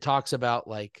 it talks about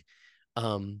like,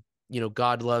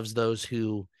 God loves those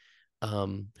who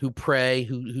pray,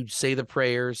 who say the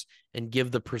prayers and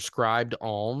give the prescribed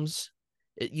alms.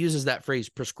 It uses that phrase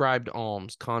prescribed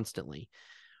alms constantly.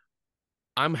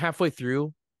 I'm halfway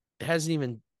through. It hasn't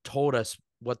even told us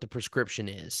what the prescription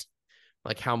is,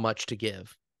 like how much to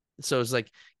give. So it's like,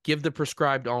 give the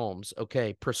prescribed alms.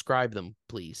 Okay, prescribe them,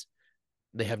 please.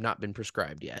 They have not been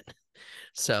prescribed yet.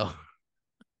 So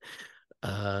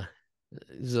uh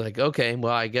it's like, okay,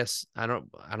 well, I guess I don't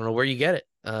know where you get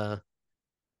it.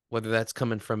 Whether that's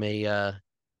coming from a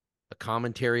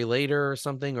commentary later or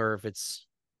something, or if it's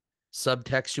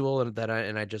subtextual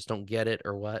and I just don't get it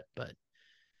or what, but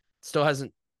still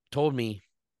hasn't told me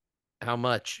how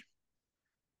much.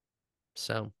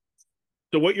 So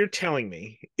So what you're telling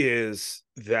me is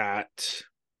that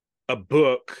a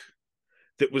book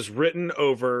that was written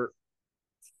over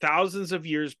thousands of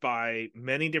years by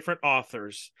many different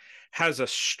authors has a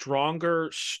stronger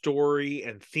story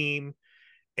and theme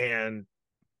and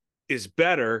is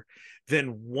better than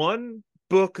one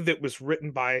book that was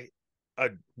written by a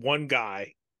one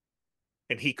guy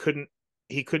and he couldn't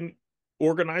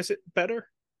organize it better.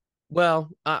 well,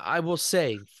 I will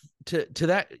say to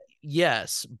that,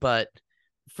 yes, but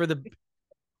for the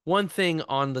one thing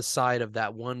on the side of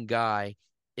that one guy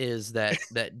is that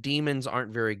demons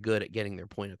aren't very good at getting their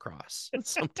point across.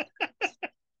 Sometimes,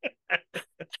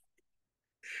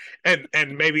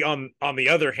 And maybe on the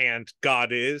other hand, God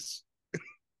is.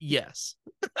 yes.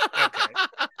 Okay.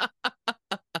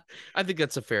 I think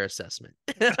that's a fair assessment.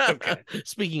 Okay.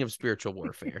 Speaking of spiritual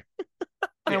warfare.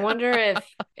 I Yeah, wonder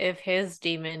if his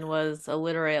demon was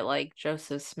illiterate like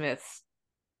Joseph Smith's.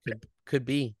 Could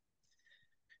be.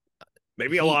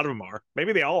 maybe a He lot of them are.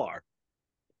 Maybe they all are.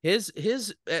 his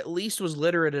at least was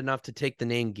literate enough to take the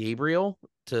name Gabriel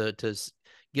to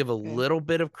give a Okay. little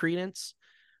bit of credence,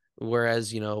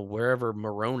 whereas wherever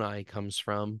Moroni comes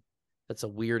from, that's a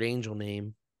weird angel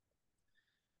name.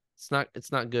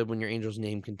 It's not good when your angel's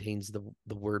name contains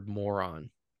the word moron.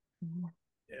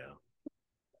 Yeah.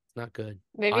 It's not good.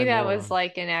 Maybe I that was moron.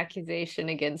 like an accusation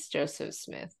against Joseph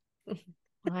Smith.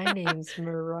 My name's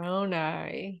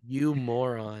Moroni. You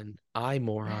moron. I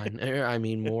moron. I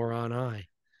mean moron I.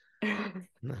 I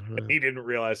don't He didn't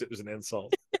realize it was an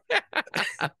insult.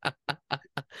 know.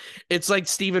 It's like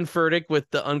Stephen Furtick with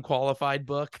the unqualified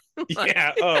book. Like,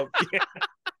 Yeah. Oh,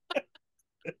 yeah.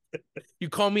 you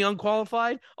call me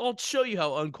unqualified? I'll show you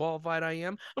how unqualified I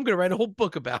am. I'm going to write a whole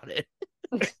book about it.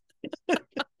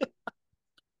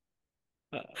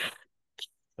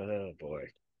 Oh boy.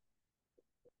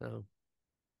 So,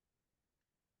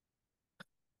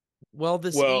 well,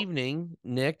 this Well, evening,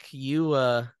 Nick, you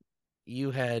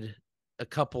had a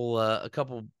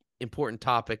couple important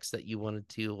topics that you wanted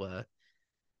to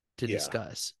yeah.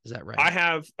 discuss. Is that I right?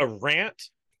 have a rant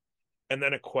and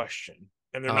then a question,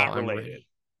 and they're Oh, not I'm related. ready.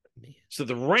 Man, So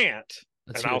the rant,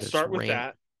 let's and hear I'll this start with rant.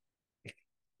 that.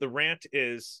 The rant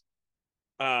is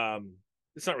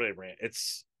it's not really a rant.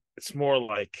 It's more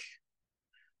like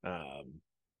um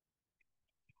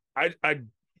I I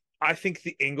I think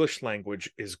the English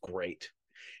language is great.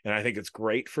 And I think it's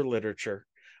great for literature.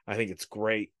 I think it's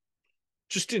great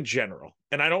just in general.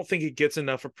 And I don't think it gets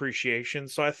enough appreciation.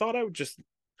 So I thought I would just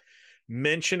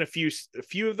mention a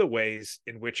few of the ways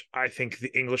in which I think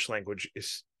the English language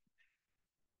is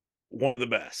one of the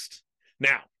best.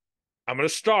 Now, I'm going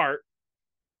to start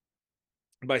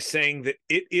by saying that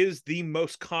it is the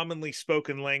most commonly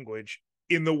spoken language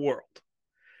in the world.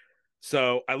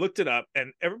 So I looked it up,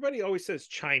 and everybody always says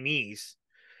Chinese,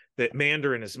 that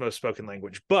Mandarin is the most spoken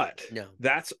language, but No.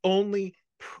 that's only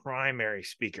primary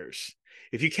speakers.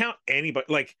 If you count anybody,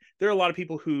 like there are a lot of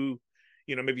people who,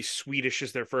 maybe Swedish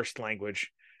is their first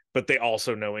language, but they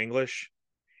also know English.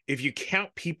 If you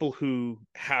count people who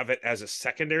have it as a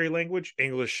secondary language,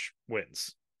 English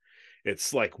wins.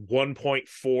 It's like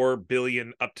 1.4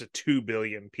 billion up to 2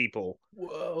 billion people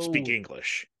speak Whoa.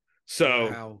 English.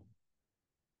 So, Wow.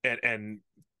 and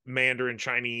Mandarin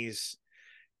Chinese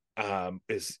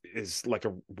is like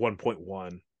a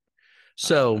 1.1.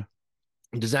 So,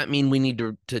 does that mean we need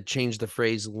to change the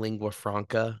phrase lingua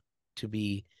franca to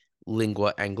be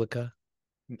lingua anglica?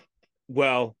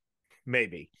 Well,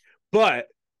 maybe. But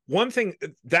one thing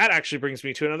that actually brings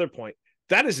me to another point.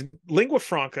 That is lingua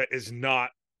franca is not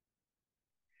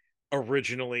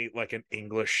originally like an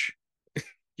English,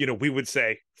 we would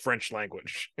say French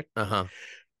language. Uh-huh.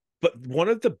 But one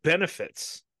of the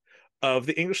benefits of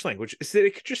the English language is that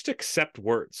it could just accept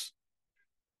words.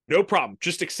 No problem.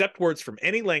 Just accept words from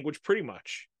any language pretty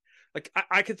much. Like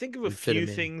I could think of a And fit few them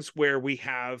in. things where we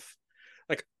have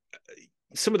like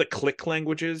some of the click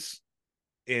languages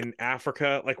in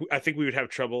Africa. Like I think we would have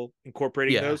trouble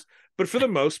incorporating Yeah. those. But for the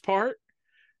most part,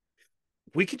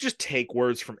 we could just take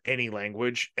words from any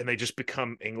language and they just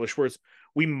become English words.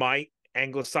 We might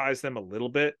anglicize them a little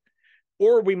bit,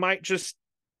 or we might just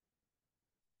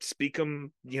speak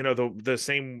them, the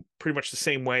same, pretty much the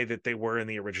same way that they were in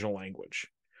the original language.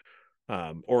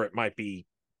 Or it might be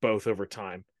both over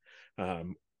time.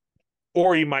 Um,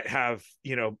 or you might have,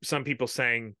 some people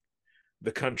saying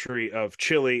the country of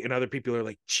Chile, and other people are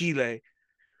like Chile,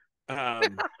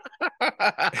 um,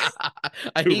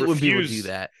 I who hate when people do refuse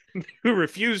that. who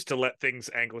refuse to let things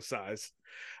anglicize.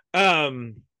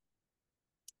 Um,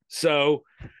 so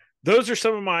those are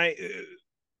some of my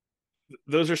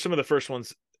those are some of the first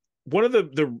ones. One of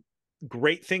the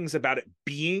great things about it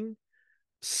being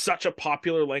such a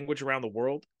popular language around the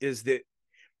world is that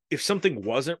if something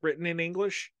wasn't written in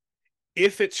English,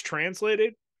 if it's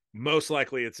translated, most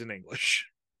likely it's in English.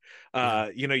 Yeah.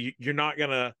 You're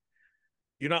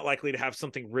not likely to have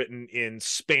something written in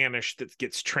Spanish that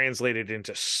gets translated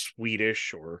into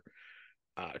Swedish or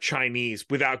Chinese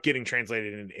without getting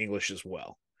translated into English as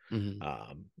well.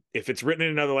 Mhm. If it's written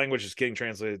in another language, it's getting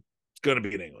translated. It's going to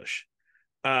be in English.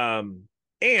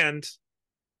 And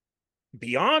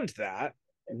beyond that,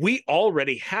 we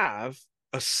already have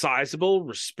a sizable,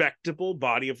 respectable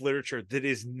body of literature that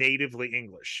is natively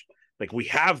English. Like we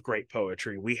have great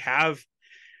poetry. We have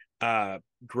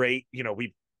great,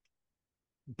 we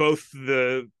both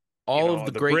All of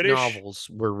the the great British. novels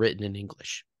were written in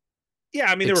English,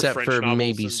 Yeah, I mean there were except French for novels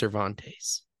maybe and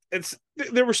Cervantes.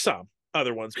 there were some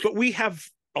other ones, but we have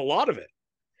a lot of it.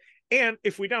 And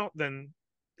if we don't, then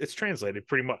it's translated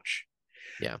pretty much.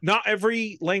 Yeah. Not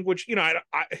every language,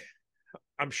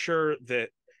 I'm sure that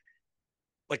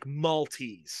like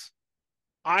Maltese,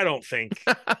 I don't think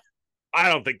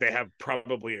they have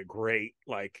probably a great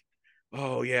like,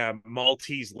 oh yeah,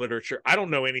 Maltese literature. I don't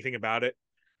know anything about it.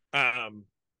 I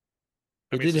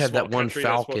They mean, it's did a have small that one country.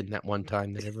 That's what, falcon that one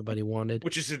time that everybody wanted.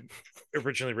 which is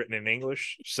originally written in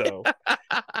English. So,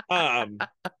 um,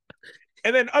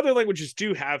 and then other languages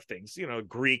do have things,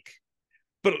 Greek,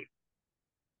 but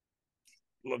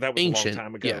that was a long Ancient.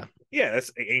 time ago. Yeah. Yeah,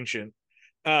 that's ancient.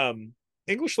 Um,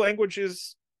 English language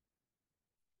is,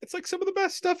 it's like some of the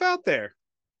best stuff out there.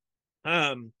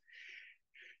 Um,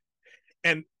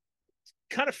 and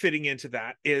kind of fitting into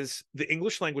that is the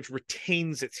English language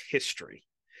retains its history.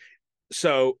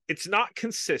 So it's not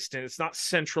consistent. It's not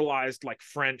centralized like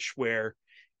French, where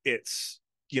it's,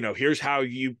 here's how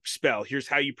you spell, here's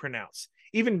how you pronounce.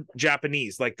 Even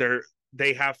Japanese, like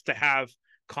they have to have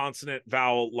consonant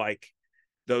vowel, like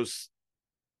those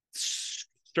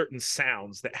certain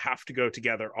sounds that have to go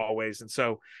together always. And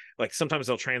so, like, sometimes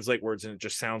they'll translate words and it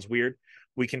just sounds weird.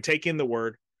 We can take in the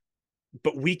word,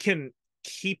 but we can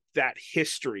keep that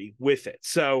history with it.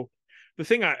 So the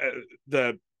thing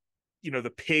the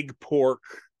pig, pork,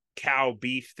 cow,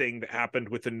 beef thing that happened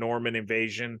with the Norman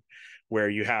invasion, where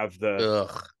you have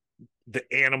Ugh. the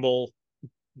animal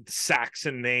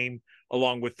Saxon name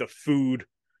along with the food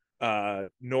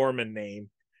Norman name.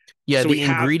 Yeah, So we the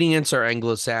have, ingredients are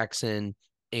Anglo-Saxon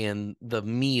and the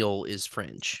meal is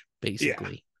French, yeah,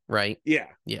 basically, right? yeah,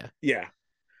 Yeah. yeah.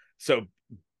 So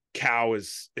cow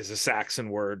is a Saxon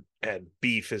word and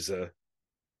beef is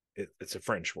it's a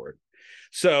French word.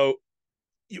 So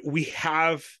we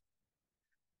have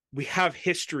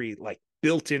history like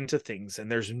built into things,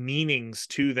 and there's meanings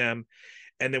to them,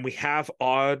 and then we have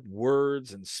odd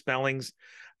words and spellings.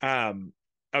 I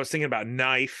was thinking about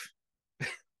knife.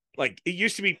 Like, it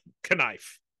used to be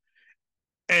knife,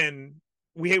 and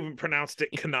we haven't pronounced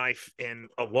it knife in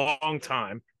a long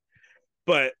time,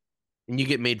 but And you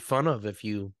get made fun of if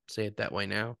you say it that way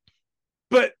now.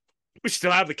 but we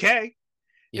still have the K.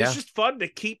 It's Yeah. just fun to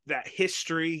keep that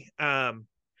history.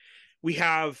 We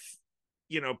have,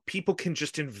 people can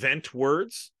just invent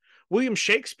words. William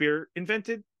Shakespeare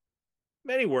invented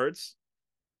many words.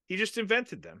 He just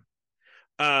invented them.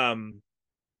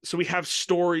 So we have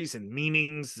stories and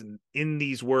meanings in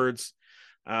these words.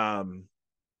 Um,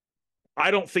 I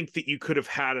don't think that you could have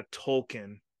had a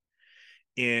Tolkien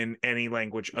in any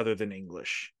language other than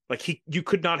English. Like, you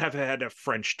could not have had a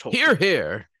French Here, Tolkien.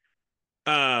 here.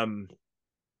 Um,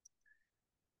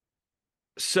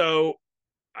 so,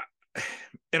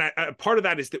 and part of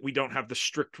that is that we don't have the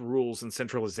strict rules and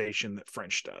centralization that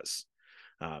French does.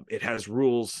 It has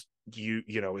rules.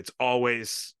 It's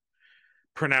always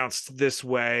pronounced this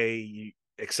way,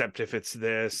 except if it's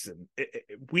this. And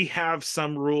we have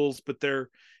some rules, but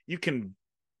you can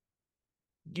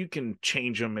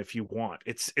change them if you want.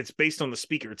 It's based on the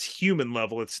speaker. It's human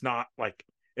level. It's not like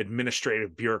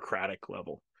administrative bureaucratic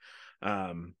level.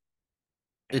 Um,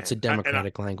 It's a and I,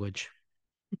 democratic language.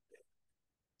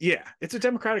 yeah, it's a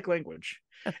democratic language,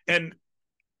 and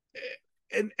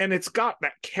it's got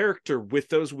that character with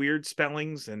those weird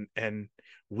spellings and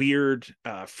weird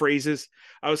phrases.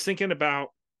 I was thinking about,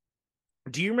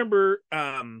 do you remember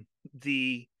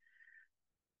the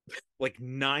like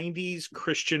 90s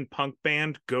Christian punk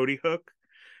band Goaty Hook?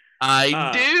 I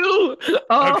Uh do.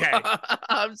 Oh, okay.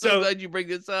 I'm so So glad you bring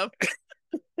this up.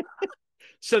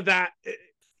 that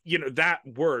that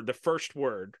word, the first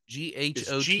word is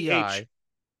GHOTI.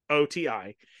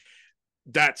 GHOTI.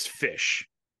 That's fish.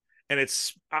 And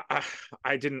it's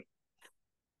I didn't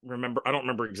remember. I don't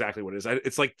remember exactly what it is.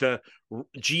 It's like the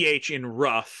GH in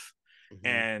rough, Mhm.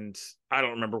 and I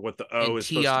don't remember what the O And is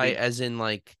supposed to TI be, as in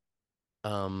like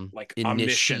like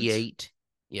omniscient. initiate.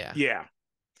 Yeah. Yeah.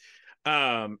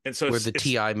 And so Where the it's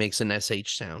TI makes an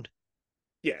SH sound.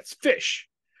 yeah, it's fish.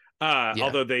 Yeah.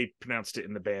 Although they pronounced it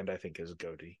in the band, I think, as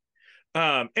goatee.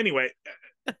 Anyway,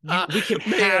 we can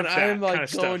Man, have I'm that kind like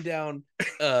of going stuff. down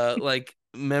like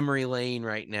memory lane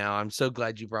right now. I'm so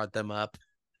glad you brought them up.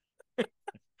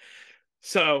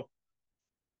 So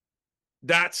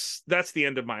that's the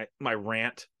end of my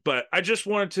rant. But I just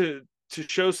wanted to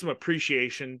show some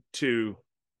appreciation to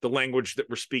the language that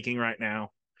we're speaking right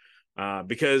now,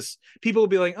 because people will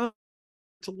be like, "Oh,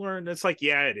 to learn." It's like,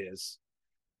 yeah, it is,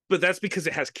 but that's because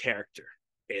it has character.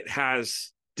 It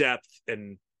has depth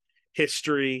and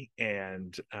history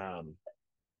and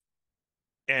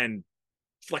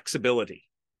flexibility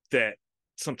that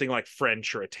something like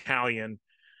French or Italian,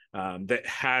 that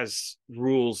has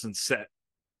rules and set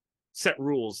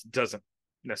rules, doesn't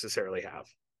necessarily have.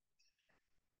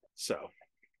 So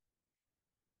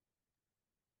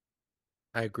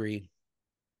I agree.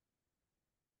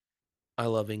 I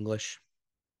love English.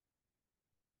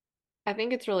 I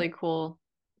think it's really cool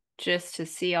just to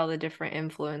see all the different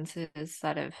influences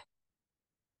that have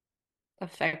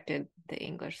affected the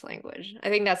English language. I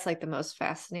think that's like the most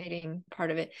fascinating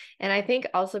part of it. And I think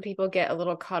also people get a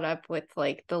little caught up with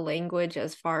like the language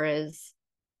as far as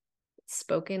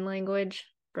spoken language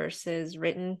versus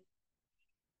written,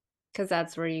 because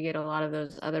that's where you get a lot of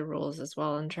those other rules as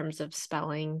well in terms of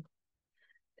spelling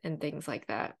and things like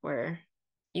that, where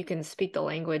you can speak the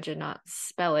language and not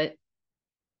spell it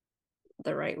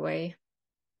the right way.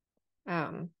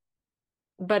 Um,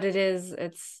 but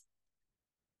it's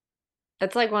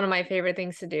like one of my favorite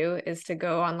things to do is to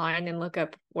go online and look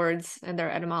up words and their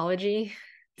etymology.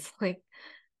 It's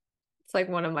like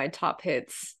one of my top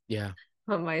hits Yeah.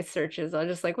 on my searches. I'll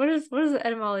just like, what is the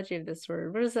etymology of this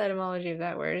word? What is the etymology of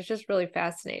that word? It's just really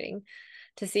fascinating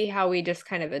to see how we just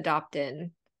kind of adopt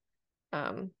in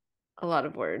um a lot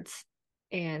of words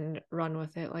and run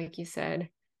with it, like you said.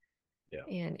 Yeah.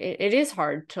 And it is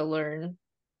hard to learn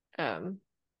um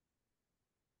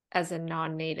as a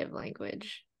non-native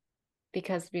language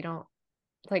because we don't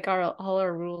like our all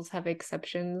our rules have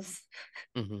exceptions.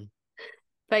 Hmm.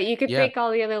 But you could Yeah. thank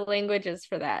all the other languages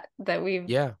for that we've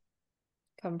Yeah.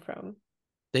 come from.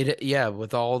 Yeah,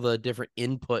 with all the different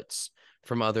inputs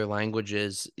from other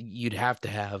languages, you'd have to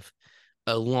have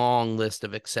a long list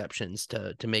of exceptions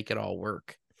to make it all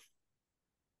work.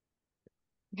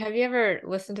 Have you ever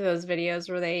listened to those videos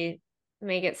where they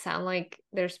make it sound like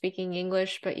they're speaking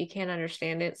English, but you can't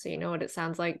understand it, so you know what it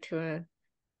sounds like to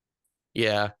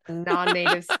Yeah, a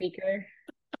non-native speaker?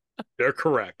 They're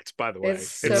correct, by the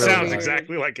It's way. they It so really sounds are. weird.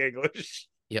 exactly like English.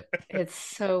 Yep. It's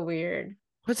so weird.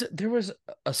 What's it? There was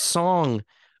a song,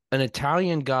 an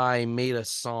Italian guy made a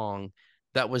song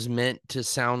that was meant to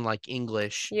sound like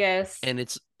English, Yes. and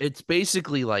it's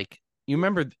basically like you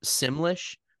remember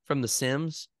Simlish from The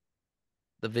Sims,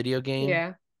 the video game,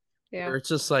 Yeah. Yeah. where it's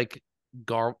just like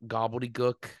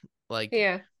gobbledygook, like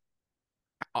Yeah.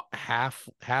 half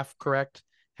correct,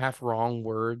 half wrong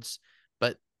words,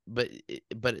 but but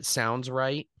it sounds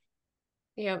right.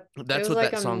 Yep. It That's was what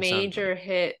like that a song sounded like. major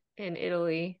hit in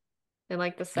Italy in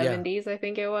like the Yeah, 70s, I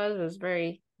think it was. It was very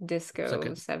it was like disco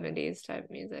a 70s type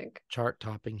music. chart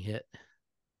topping hit.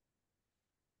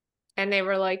 And they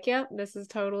were like, yep, this is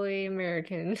totally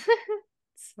American.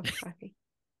 So funny.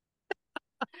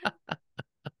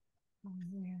 Oh,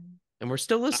 man. And we're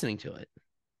still I, listening to it.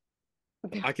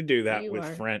 I could do that You with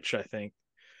are. French, I think.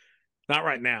 Not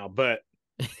right now, but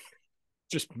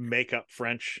just make up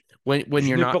French. When Je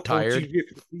you're ne not peux pas tired.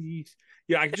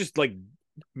 Yeah, I could just like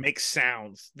make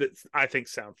sounds that I think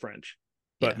sound French,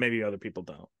 but Yeah. maybe other people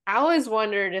don't. I always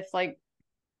wondered if like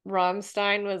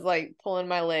Rammstein was like pulling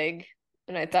my leg,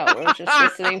 and I thought we were just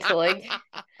listening to like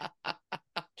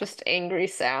just angry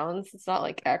sounds. It's not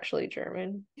like actually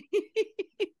German.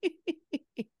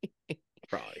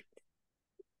 Probably.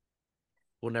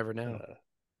 We'll never know.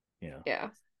 Yeah. Yeah.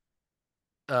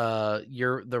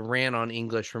 Your the rant on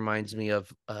English reminds me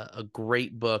of a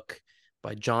great book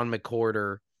by John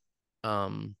McWhorter.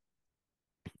 Um,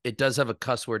 it does have a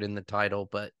cuss word in the title,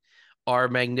 but Our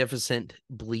Magnificent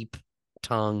Bleep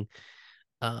Tongue,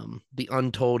 the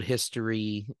untold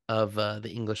history of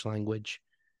the English language,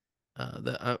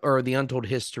 the or the untold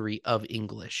history of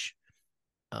English.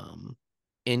 Um,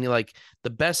 and like the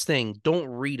best thing, don't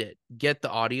read it. Get the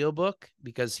audiobook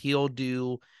because he'll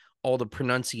do all the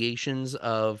pronunciations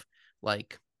of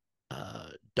like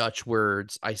Dutch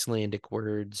words, Icelandic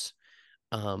words,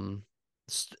 um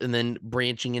and then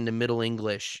branching into Middle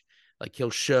English. Like he'll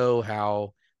show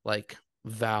how like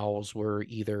vowels were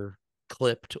either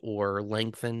clipped or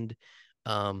lengthened,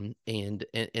 and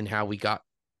how we got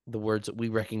the words that we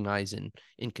recognize in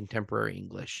contemporary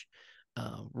English.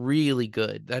 Really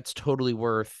good. That's totally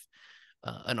worth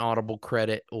an Audible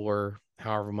credit or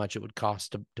however much it would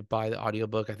cost to buy the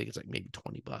audiobook. I think it's like maybe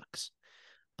 $20.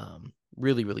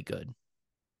 Really, really good.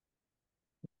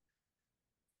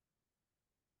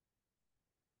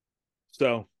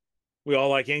 So we all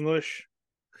like English.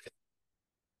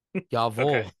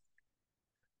 Jawohl. Okay.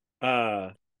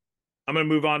 I'm gonna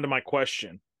move on to my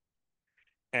question.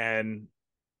 And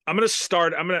I'm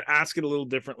gonna ask it a little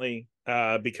differently,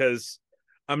 because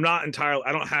I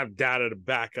don't have data to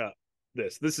back up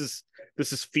this. This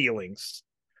is feelings.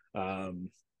 Um,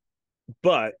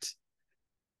 but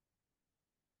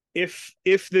if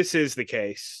this is the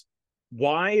case,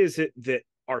 why is it that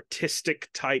artistic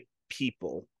type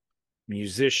people,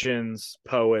 musicians,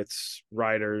 poets,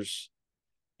 writers,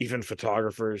 even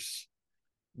photographers,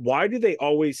 why do they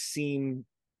always seem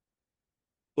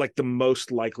like the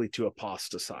most likely to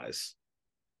apostatize?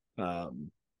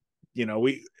 You know,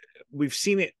 we've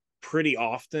seen it pretty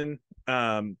often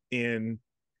uh,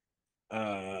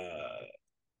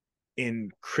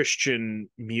 in Christian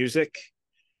music,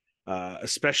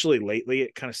 especially lately.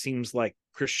 It kind of seems like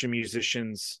Christian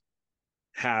musicians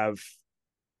have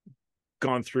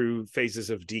gone through phases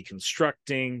of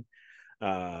deconstructing,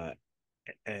 uh,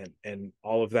 and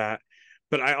all of that.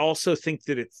 But I also think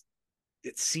that it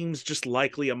seems just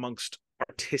likely amongst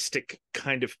artistic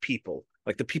kind of people,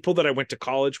 like the people that I went to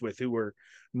college with who were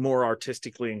more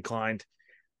artistically inclined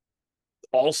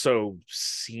also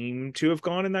seem to have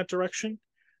gone in that direction.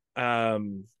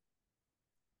 Um,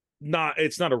 not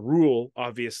it's not a rule,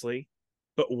 obviously,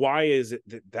 but why is it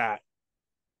that that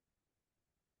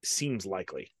seems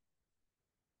likely?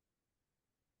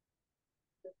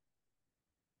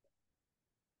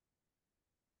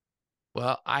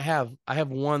 Well, I have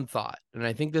one thought, and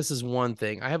I think this is one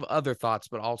thing. I have other thoughts,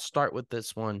 but I'll start with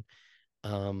this one,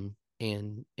 and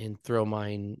throw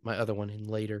my other one in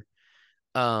later.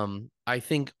 I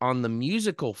think on the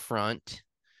musical front,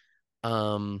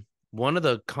 one of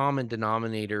the common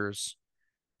denominators,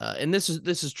 and this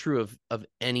is true of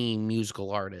any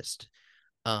musical artist,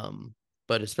 um,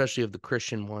 but especially of the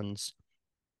Christian ones,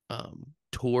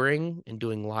 touring and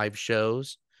doing live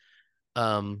shows.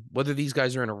 Whether these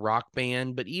guys are in a rock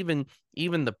band, but even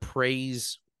the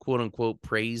praise, quote unquote,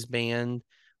 praise band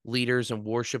leaders and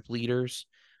worship leaders,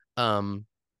 um,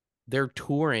 they're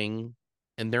touring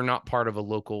and they're not part of a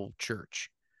local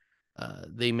church.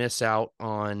 They miss out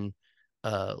on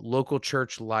local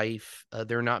church life.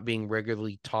 They're not being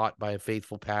regularly taught by a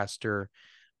faithful pastor.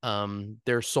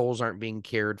 Their souls aren't being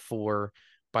cared for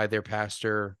by their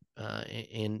pastor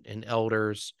and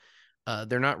elders.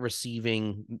 They're not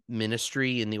receiving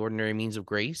ministry in the ordinary means of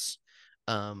grace.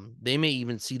 They may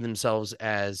even see themselves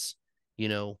as, you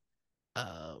know,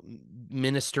 uh,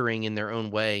 ministering in their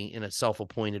own way, in a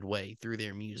self-appointed way through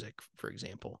their music, for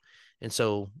example. And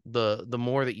so the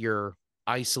more that you're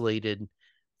isolated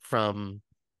from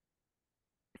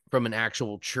an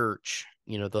actual church,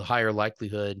 the higher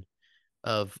likelihood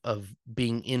of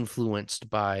being influenced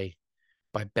by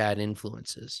bad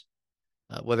influences,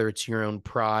 whether it's your own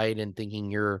pride and thinking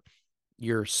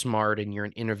you're smart and you're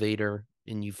an innovator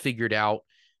and you figured out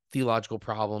theological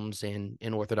problems and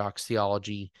orthodox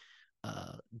theology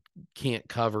uh, can't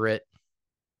cover it,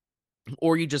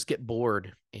 or you just get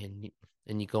bored and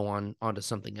you go on to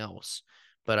something else.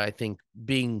 But I think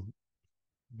being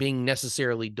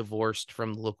necessarily divorced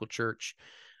from the local church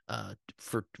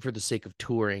for the sake of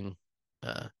touring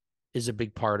uh, is a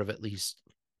big part of at least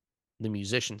the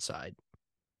musician side.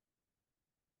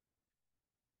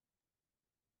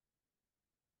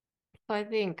 I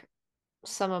think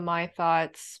some of my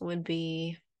thoughts would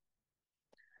be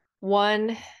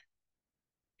one,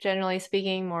 generally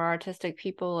speaking, more artistic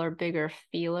people are bigger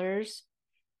feelers.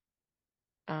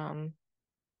 Um,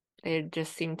 they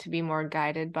just seem to be more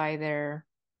guided by their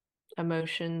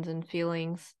emotions and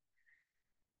feelings.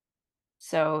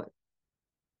 So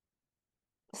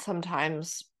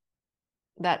sometimes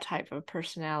that type of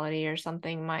personality or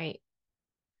something might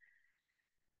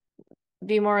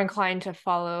be more inclined to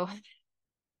follow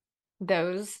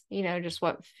those, just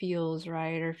what feels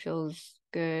right or feels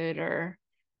good, or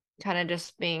kind of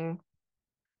just being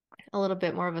a little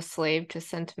bit more of a slave to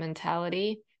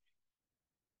sentimentality.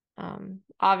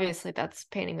 Obviously, that's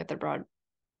painting with a broad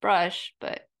brush,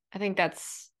 but I think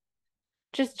that's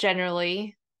just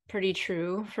generally pretty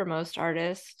true for most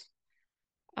artists.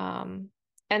 Um,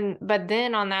 but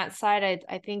then on that side,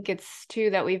 I think it's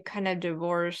too that we've kind of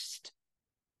divorced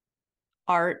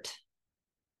art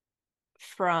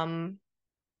from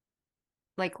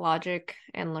like logic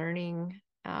and learning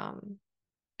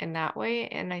in that way.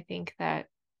 And I think that,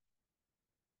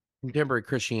 Contemporary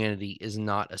Christianity is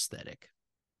not aesthetic.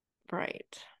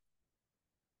 right.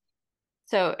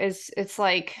 So it's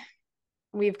like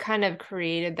we've kind of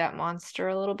created that monster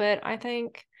a little bit, I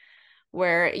think,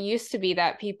 where it used to be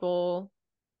that people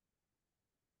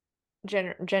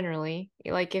generally,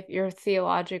 like if you're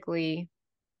theologically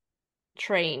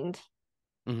trained,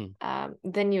 Mm-hmm.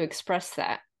 then you express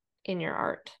that in your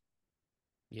art.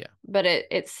 Yeah. But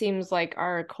it seems like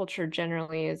our culture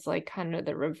generally is like kind of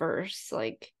the reverse,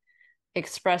 like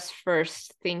express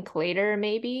first, think later,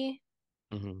 maybe.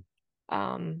 Mm-hmm.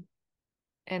 Um,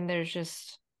 and there's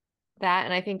just that,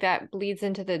 and I think that bleeds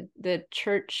into the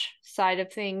church side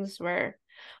of things where,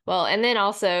 well, and then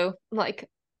also like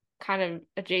kind of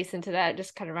adjacent to that, it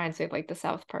just kind of reminds me of like the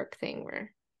South Park thing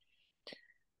where,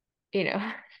 you know,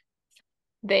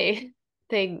 they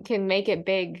they can make it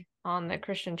big on the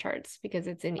Christian charts because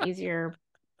it's an easier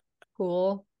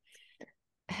pool.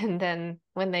 And then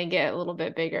when they get a little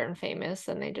bit bigger and famous,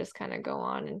 then they just kind of go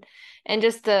on and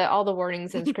just the all the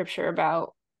warnings in scripture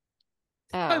about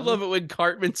I love um it when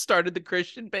Cartman started the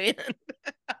Christian band.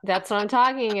 that's what I'm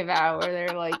talking about, where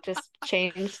they're like just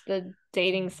change the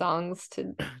dating songs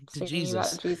to To singing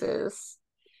about Jesus. Jesus.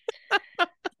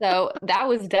 So that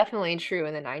was definitely true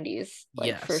in the 90s,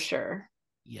 like for Yes. sure.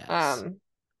 Yes. Um,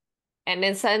 and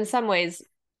in some ways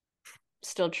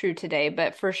still true today,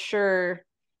 but for sure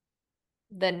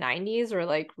the 90s were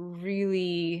like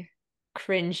really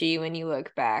cringy when you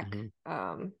look back.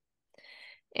 Hmm.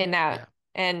 In that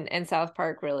Yeah. and South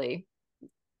Park really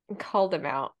called them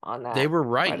out on They that were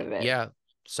quite a right. bit. Yeah.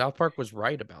 South Park was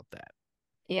right about that.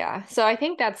 Yeah. So I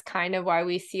think that's kind of why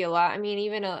we see a lot. I mean,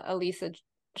 even Elisa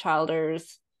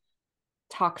Childers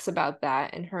talks about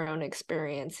that in her own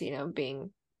experience,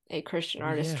 being a Christian Oh,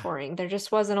 artist yeah. touring. There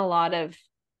just wasn't a lot of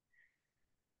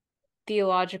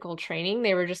theological training.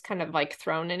 They were just kind of like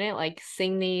thrown in it, like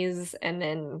sing these, and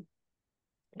then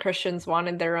Christians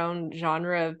wanted their own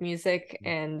genre of music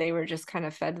and they were just kind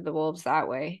of fed to the wolves that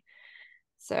way.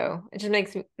 So it just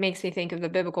makes me think of the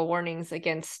biblical warnings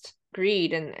against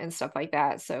greed and stuff like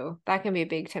that. So that can be a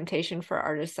big temptation for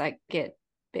artists that get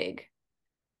big.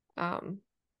 Um,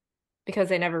 because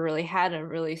they never really had a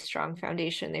really strong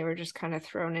foundation. They were just kind of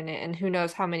thrown in it. And who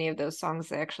knows how many of those songs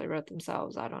they actually wrote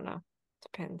themselves. I don't know.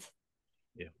 Depends.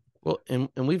 Yeah. Well, and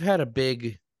we've had a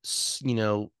big,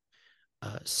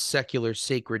 secular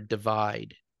sacred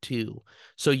divide too.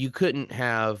 So you couldn't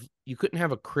have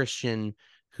a Christian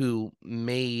who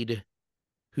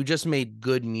just made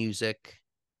good music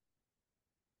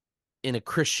in a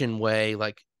Christian way,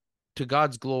 like to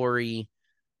God's glory,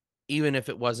 even if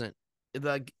it wasn't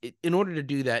like in order to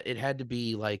do that, it had to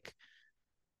be like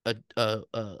a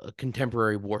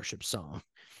contemporary worship song,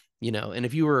 And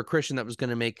if you were a Christian that was going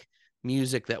to make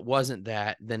music that wasn't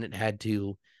that, then it had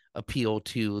to appeal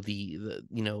to the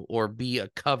or be a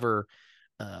cover,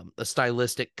 a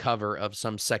stylistic cover of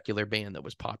some secular band that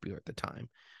was popular at the time,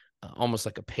 almost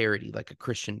like a parody, like a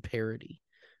Christian parody.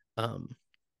 Um,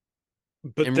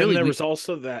 But and then really, there we, was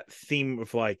also that theme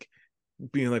of like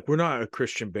being like, we're not a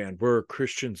Christian band, we're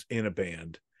Christians in a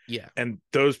band. yeah, And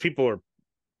those people are,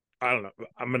 I don't know,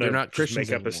 I'm they're gonna not just Christians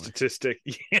make up a anymore. statistic.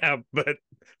 Yeah, but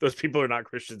those people are not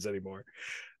Christians anymore.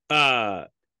 Uh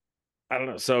I don't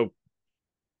know. So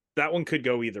that one could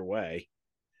go either way.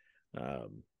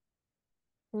 Um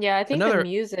Yeah, I think Another,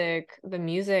 the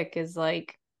music is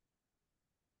like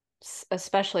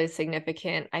especially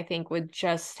significant, I think, with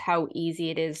just how easy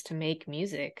it is to make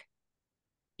music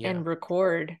yeah, and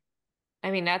record.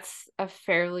 I mean, that's a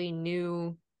fairly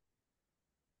new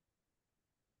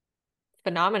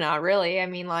phenomena, really. I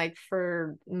mean, like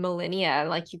for millennia,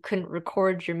 like you couldn't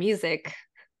record your music.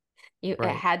 It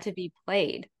right, had to be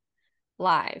played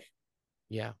live.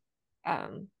 yeah,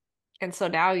 Um, and so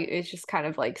now it's just kind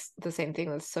of like the same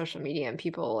thing with social media and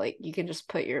people like you can just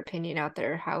put your opinion out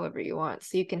there however you want.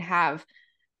 So you can have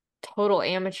total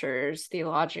amateurs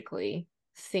theologically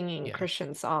singing yeah,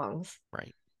 Christian songs.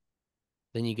 right.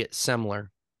 Then you get Semler,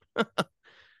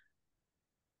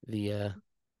 the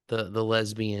the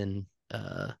lesbian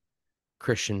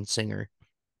Christian singer,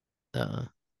 uh,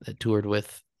 that toured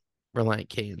with Reliant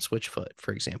K and Switchfoot,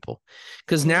 for example.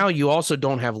 Because Mm. now you also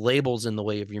don't have labels in the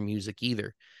way of your music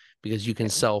either, because you can Yeah.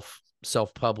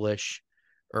 self publish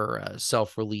or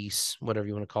self release, whatever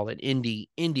you want to call it, indie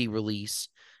release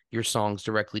your songs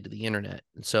directly to the internet.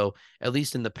 And so, at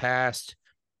least in the past,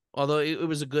 although it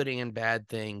was a good and bad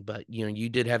thing, but you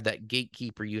did have that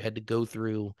gatekeeper you had to go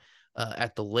through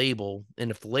at the label, and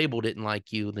if the label didn't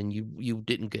like you, then you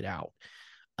didn't get out.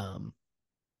 Um,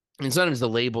 and sometimes the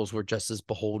labels were just as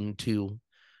beholden to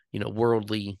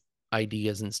worldly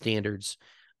ideas and standards,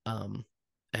 um,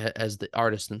 as the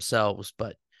artists themselves,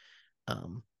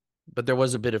 um, but there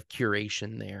was a bit of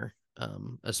curation there,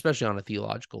 especially on a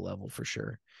theological level for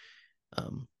sure.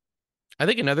 um, I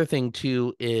think another thing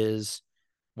too is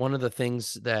one of the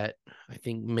things that I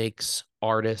think makes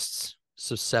artists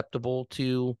susceptible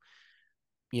to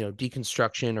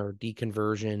deconstruction or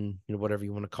deconversion, whatever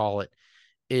you want to call it,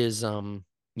 is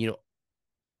you know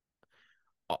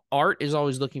art is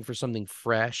always looking for something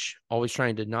fresh, always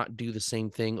trying to not do the same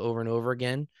thing over and over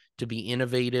again, to be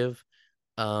innovative,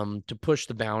 to push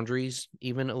the boundaries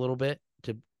even a little bit,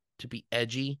 to be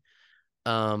edgy,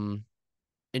 um,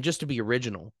 and just to be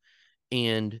original.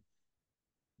 And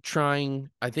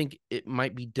I think it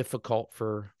might be difficult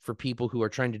for people who are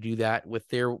trying to do that with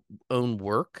their own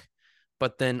work,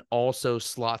 but then also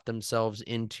slot themselves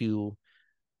into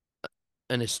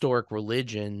an historic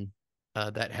religion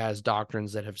that has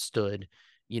doctrines that have stood,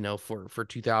 for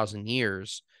 2,000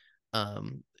 years.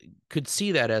 could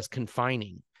see that as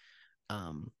confining.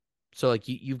 So like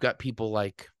you've got people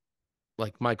like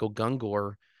Michael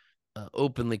Gungor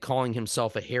openly calling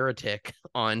himself a heretic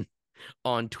on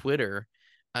Twitter.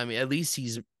 I mean, at least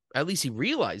he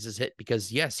realizes it,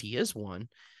 because yes, he is one.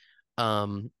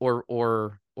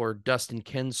 Or Dustin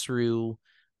Kensrue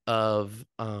of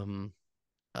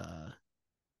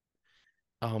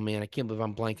oh man, I can't believe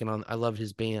I'm blanking on. I loved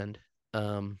his band.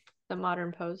 The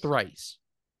Modern Pose. Thrice.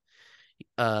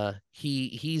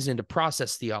 He's into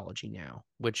process theology now,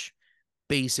 which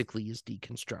basically is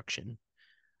deconstruction,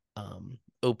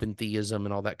 open theism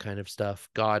and all that kind of stuff.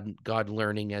 God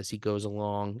learning as he goes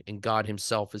along, and God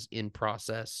himself is in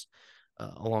process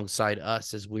alongside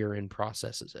us as we're in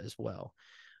processes as well.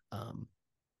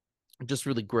 Just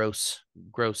really gross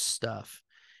stuff.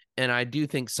 And I do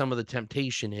think some of the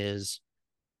temptation is,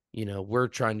 we're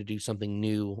trying to do something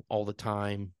new all the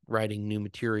time, writing new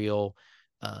material,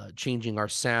 changing our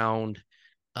sound,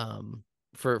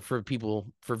 for people,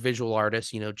 for visual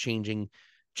artists, changing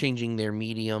their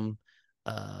medium.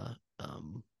 Uh,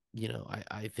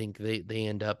 I think they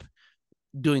end up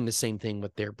doing the same thing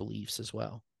with their beliefs as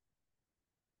well.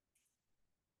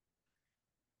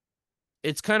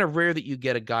 It's kind of rare that you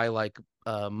get a guy like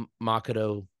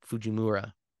Makoto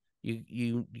Fujimura.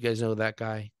 You guys know that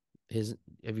guy?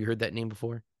 Have you heard that name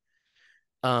before?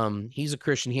 He's a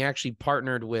Christian. He actually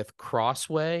partnered with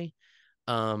Crossway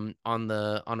on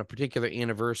a particular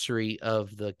anniversary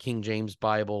of the King James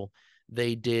Bible.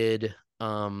 They did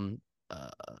an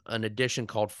edition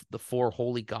called the Four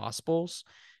Holy Gospels,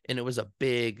 and it was a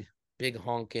big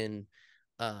honking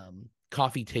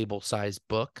coffee table sized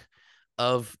book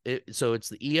of it. So it's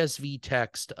the ESV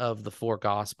text of the four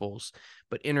Gospels,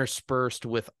 but interspersed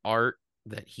with art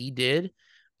that he did.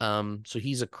 So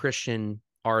he's a Christian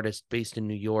artist based in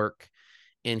New York,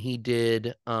 and he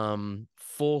did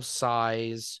full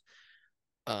size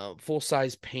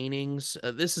paintings.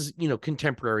 This is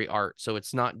contemporary art, so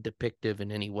it's not depictive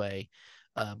in any way,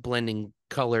 blending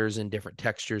colors and different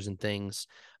textures and things.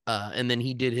 And then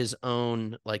he did his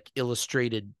own like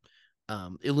illustrated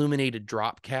illuminated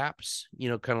drop caps,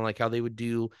 kind of like how they would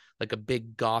do like a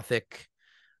big Gothic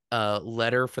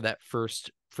letter for that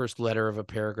first letter of a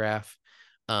paragraph.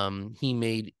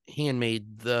 He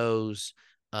handmade those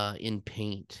in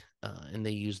paint, and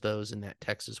they use those in that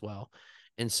text as well.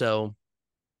 And so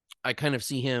I kind of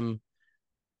see him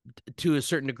to a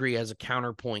certain degree as a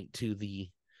counterpoint to the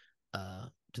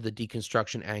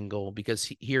deconstruction angle, because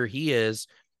here he's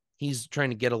trying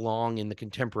to get along in the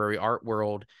contemporary art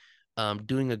world,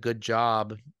 doing a good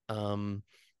job,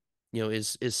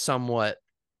 is somewhat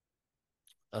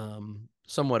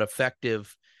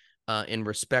effective and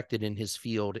respected in his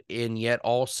field, and yet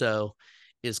also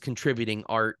is contributing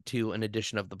art to an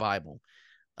edition of the Bible.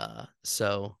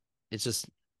 So it's just,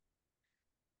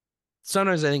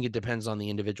 sometimes I think it depends on the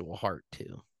individual heart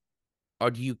too. Or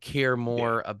do you care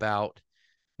more about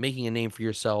making a name for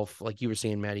yourself, like you were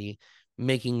saying, Maddie,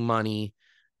 making money,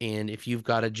 and if you've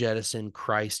got to jettison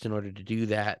Christ in order to do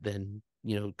that, then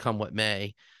come what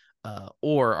may?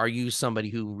 Or are you somebody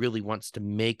who really wants to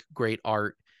make great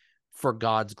art for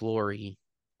God's glory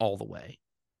all the way?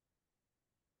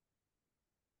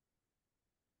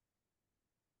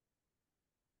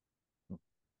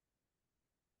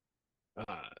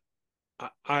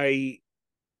 I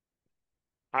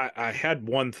had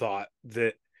one thought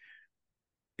that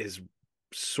is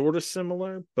sort of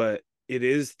similar, but it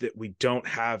is that we don't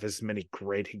have as many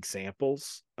great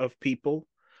examples of people.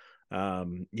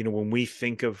 When we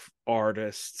think of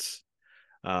artists,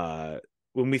 when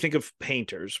we think of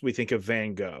painters, we think of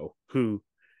Van Gogh, who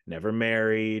never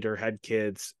married or had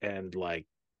kids and like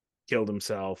killed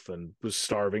himself and was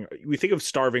starving. We think of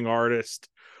starving artist,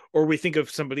 or we think of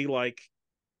somebody like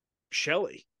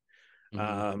Shelley.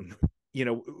 Mm-hmm.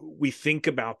 We think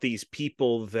about these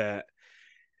people that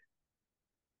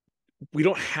we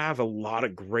don't have a lot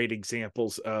of great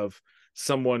examples of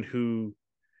someone who,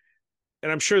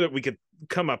 and I'm sure that we could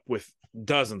come up with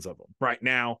dozens of them right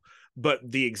now, but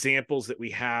the examples that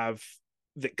we have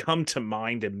that come to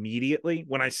mind immediately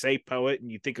when I say poet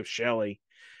and you think of Shelley,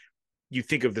 you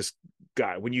think of this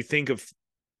guy. When you think of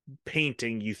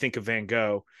painting, you think of Van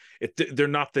Gogh. They're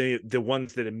not the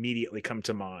ones that immediately come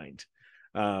to mind,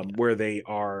 where they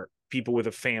are people with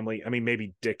a family. I mean,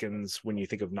 maybe Dickens when you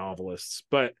think of novelists,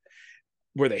 but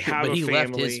where they have but he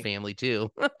left his family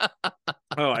too.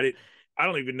 Oh, I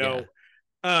don't even know.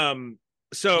 Yeah.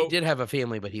 So he did have a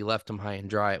family, but he left them high and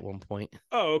dry at one point.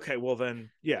 Oh, okay. Well then,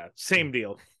 yeah, same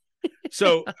deal.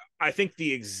 So I think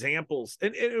the examples,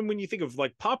 and when you think of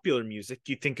like popular music,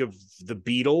 you think of the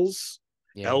Beatles,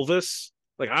 Elvis,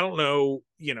 Like, I don't know,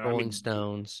 Rolling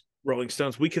Stones. Rolling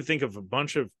Stones. We could think of a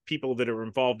bunch of people that are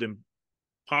involved in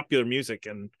popular music,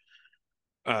 and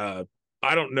I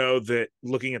don't know that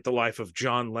looking at the life of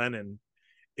John Lennon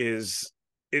is,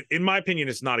 in my opinion,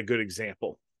 is not a good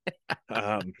example.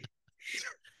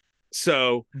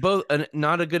 So both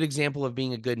not a good example of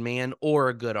being a good man or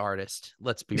a good artist.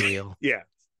 Let's be real. Yeah.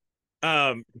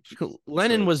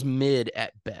 Lennon was mid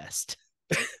at best.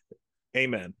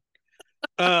 Amen.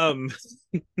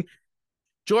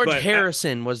 George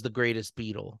Harrison was the greatest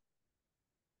Beatle.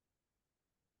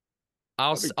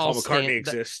 I'll Paul stand. McCartney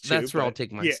exists too. That's where I'll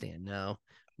take my stand. No.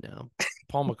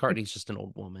 Paul McCartney's just an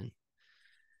old woman.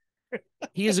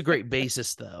 He is a great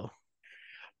bassist, though.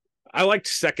 I liked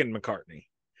second McCartney.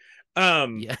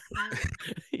 Yeah.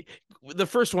 The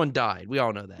first one died. We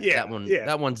all know that. Yeah,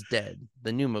 that one's dead.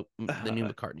 The new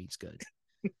McCartney's good.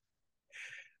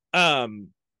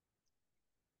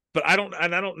 But I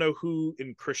don't know who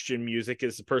in Christian music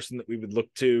is the person that we would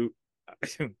look to.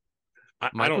 I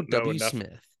don't know W. enough.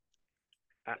 Smith.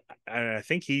 I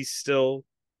think he's still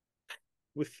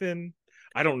within.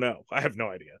 I don't know. I have no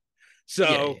idea.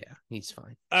 So yeah, he's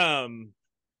fine.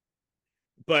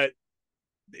 But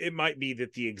it might be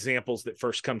that the examples that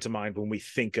first come to mind when we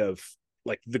think of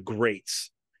like the greats,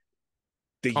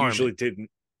 they usually didn't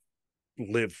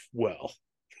live well.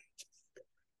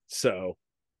 So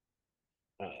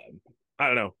I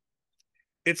don't know.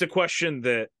 It's a question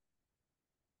that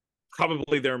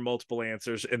probably there are multiple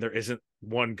answers and there isn't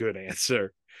one good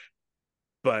answer,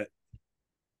 but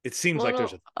it seems like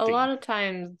there's a lot of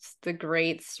times the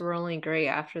greats were only great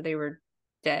after they were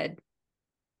dead.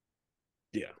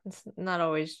 Yeah. It's not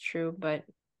always true, but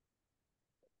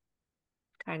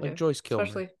kind like of. Joyce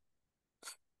Kilmer.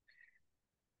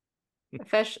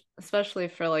 Especially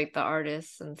for like the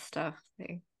artists and stuff.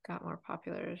 They got more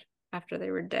popular after they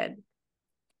were dead.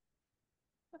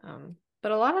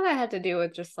 But a lot of that had to do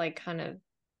with just like kind of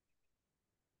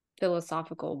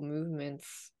philosophical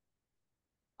movements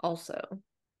also,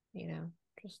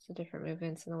 just the different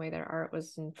movements and the way their art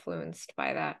was influenced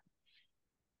by that.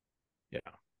 Yeah.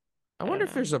 I wonder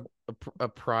if there's a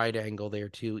pride angle there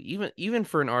too, even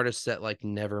for an artist that like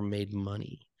never made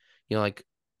money, like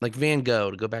Van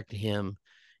Gogh, to go back to him,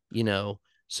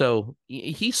 so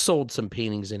he sold some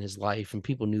paintings in his life and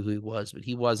people knew who he was, but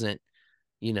he wasn't,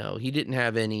 he didn't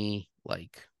have any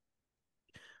like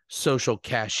social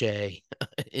cachet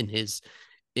in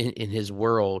his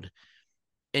world.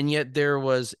 And yet there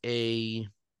was a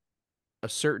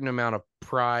certain amount of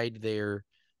pride there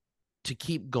to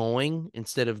keep going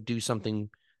instead of doing something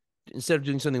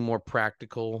more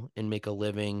practical and make a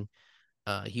living.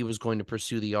 He was going to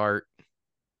pursue the art,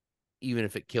 even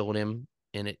if it killed him,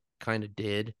 and it kind of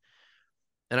did.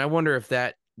 And I wonder if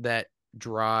that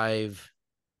drive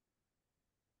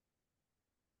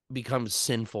becomes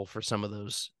sinful for some of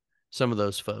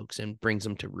those folks and brings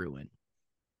them to ruin.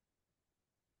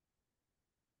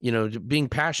 Being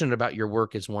passionate about your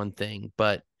work is one thing,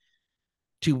 but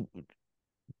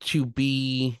to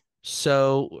be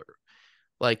so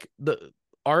like the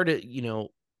art,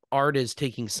 art is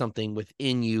taking something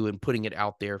within you and putting it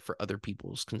out there for other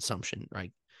people's consumption,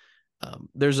 right?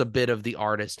 There's a bit of the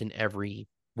artist in every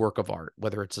work of art,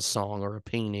 whether it's a song or a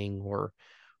painting or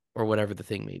whatever the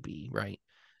thing may be, right?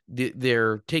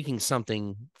 They're taking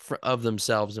something of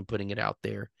themselves and putting it out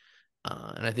there.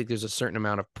 And I think there's a certain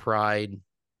amount of pride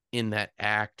in that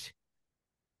act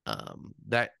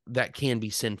that can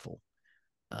be sinful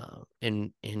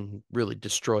and really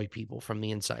destroy people from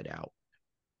the inside out.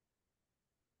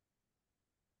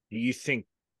 Do you think,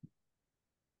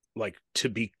 like, to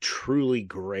be truly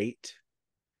great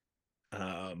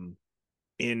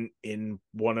in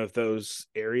one of those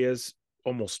areas,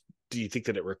 almost, do you think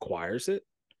that it requires it?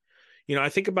 I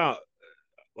think about,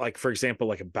 like, for example,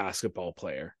 like a basketball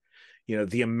player,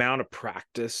 the amount of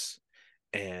practice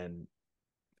and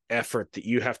effort that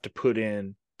you have to put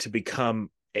in to become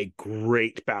a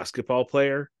great basketball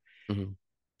player. Mm-hmm.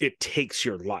 It takes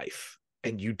your life,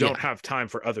 and you don't have time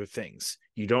for other things.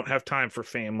 You don't have time for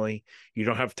family. You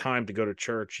don't have time to go to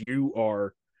church. You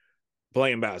are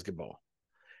playing basketball.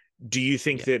 Do you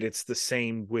think that it's the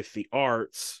same with the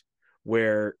arts,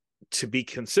 where to be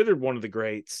considered one of the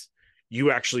greats, you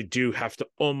actually do have to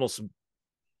almost,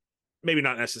 maybe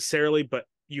not necessarily, but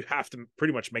you have to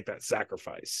pretty much make that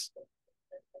sacrifice?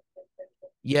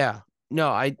 Yeah, no,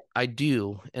 I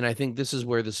do. And I think this is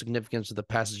where the significance of the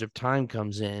passage of time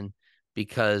comes in,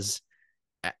 because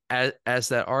as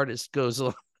that artist goes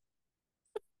along,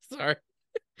 sorry,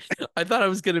 I thought I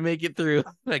was going to make it through.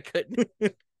 I couldn't.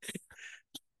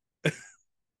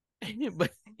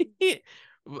 but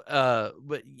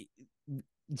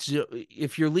so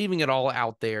if you're leaving it all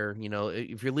out there,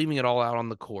 if you're leaving it all out on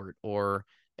the court, or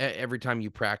every time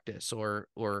you practice, or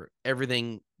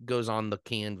everything goes on the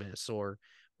canvas, or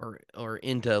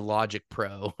into Logic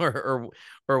Pro,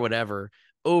 or whatever,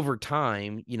 over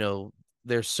time,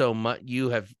 there's so much, you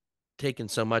have taken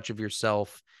so much of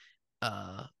yourself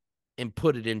uh and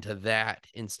put it into that,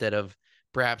 instead of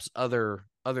perhaps other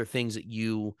things that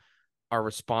you are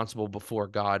responsible before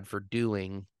God for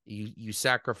doing. You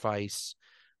sacrifice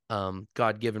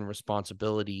God-given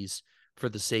responsibilities for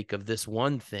the sake of this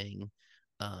one thing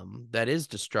that is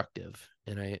destructive.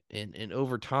 And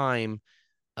over time,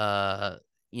 it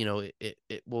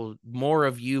will, more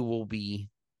of you will be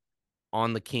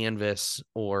on the canvas,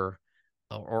 or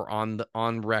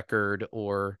on record,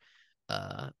 or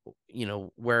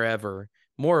wherever.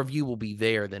 More of you will be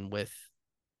there than with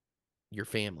your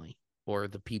family, or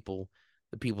the people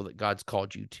that God's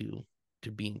called you to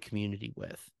be in community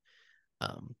with.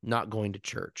 Not going to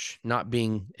church, not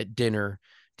being at dinner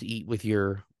to eat with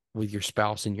your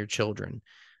spouse and your children.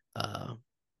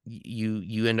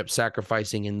 You end up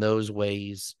sacrificing in those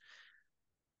ways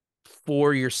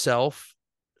for yourself,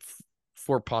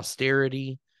 for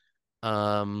posterity,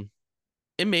 and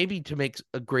maybe to make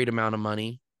a great amount of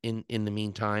money in the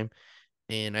meantime.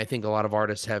 And I think a lot of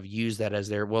artists have used that as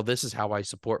their, well, this is how I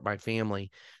support my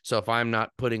family. So if I'm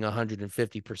not putting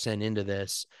 150% into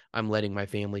this, I'm letting my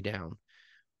family down.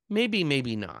 Maybe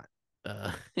not.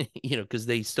 Because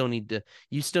you still need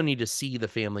to see the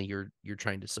family you're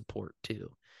trying to support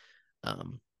too.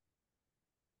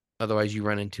 Otherwise you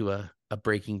run into a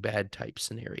Breaking Bad type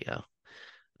scenario.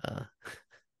 Uh,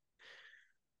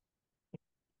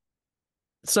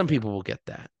 some people will get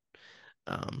that.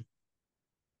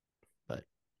 But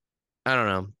I don't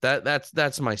know.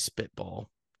 That's my spitball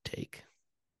take,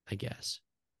 I guess.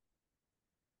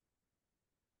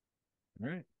 All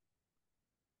right.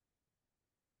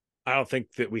 I don't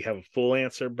think that we have a full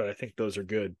answer, but I think those are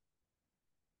good.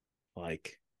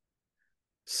 Like,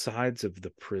 sides of the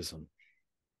prism.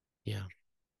 Yeah.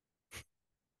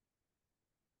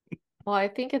 Well, I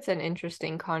think it's an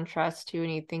interesting contrast too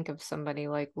when you think of somebody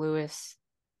like Lewis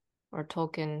or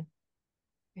Tolkien,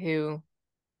 who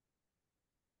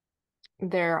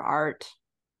their art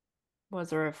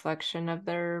was a reflection of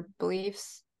their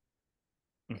beliefs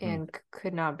and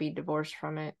could not be divorced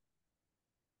from it.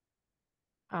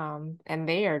 And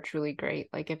they are truly great.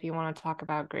 Like, if you want to talk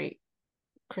about great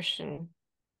Christian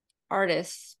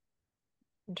artists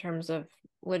in terms of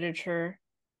literature,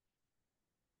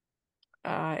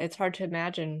 it's hard to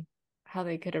imagine how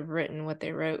they could have written what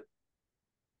they wrote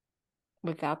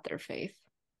without their faith.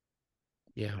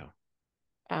 Yeah.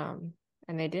 And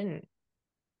they didn't.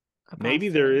 Maybe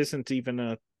there isn't even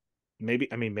a,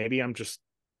 maybe I'm just,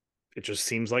 it just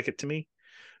seems like it to me.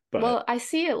 But well, I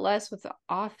see it less with the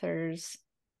authors.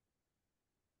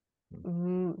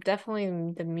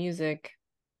 Definitely the music,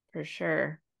 for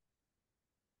sure.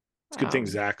 it's a good thing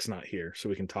Zach's not here, so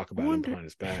we can talk about him behind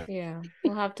his back. Yeah,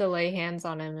 we'll have to lay hands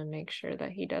on him and make sure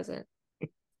that he doesn't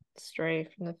stray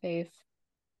from the faith.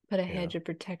 Put a hedge of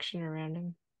protection around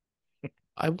him.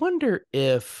 I wonder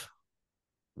if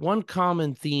one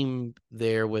common theme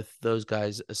there with those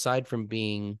guys, aside from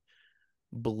being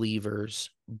believers,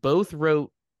 both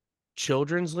wrote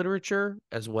children's literature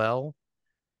as well.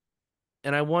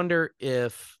 And I wonder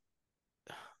if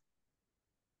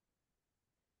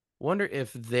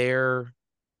their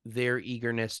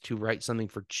eagerness to write something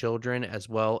for children as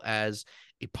well as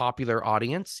a popular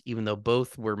audience, even though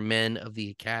both were men of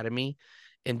the academy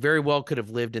and very well could have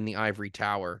lived in the ivory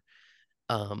tower,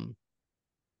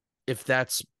 if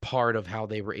that's part of how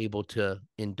they were able to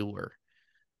endure.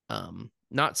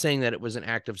 Not saying that it was an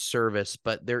act of service,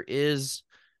 but there is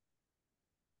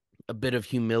a bit of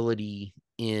humility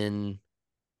in,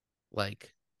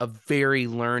 like, a very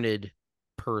learned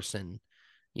person,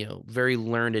 very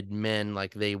learned men,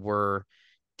 like they were,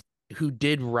 who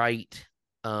did write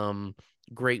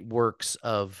great works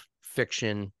of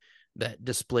fiction that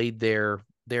displayed their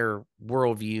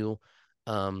worldview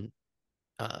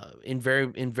in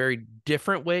very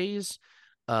different ways,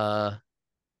 uh,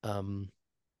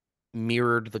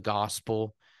 mirrored the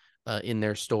gospel in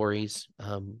their stories.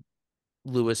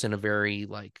 Lewis in a very,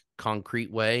 like,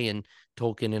 concrete way, and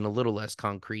Tolkien in a little less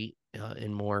concrete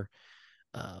and more.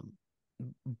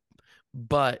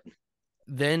 But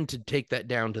then to take that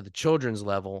down to the children's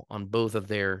level in both of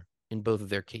their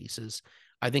cases,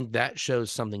 I think that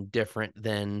shows something different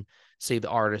than, say, the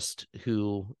artist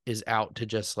who is out to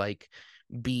just, like,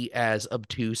 be as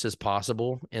obtuse as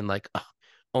possible and, like,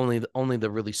 only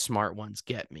the really smart ones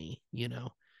get me,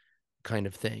 kind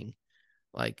of thing.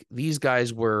 Like, these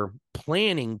guys were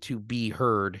planning to be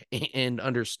heard and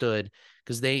understood,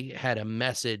 because they had a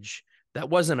message that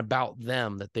wasn't about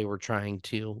them that they were trying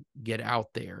to get out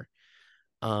there.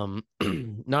 Not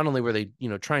only were they,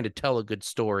 trying to tell a good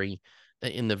story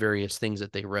in the various things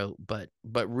that they wrote, but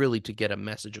really to get a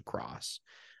message across,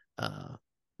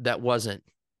 that wasn't,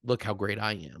 look how great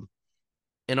I am.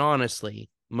 And honestly,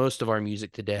 most of our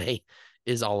music today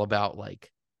is all about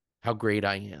like how great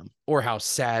I am, or how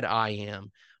sad I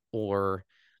am, or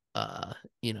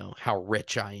how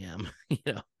rich I am,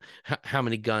 how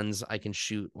many guns I can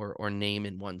shoot or name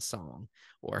in one song,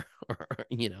 or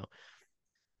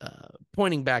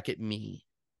pointing back at me.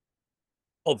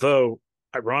 Although,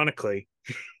 ironically,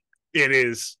 it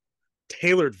is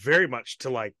tailored very much to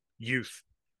like youth.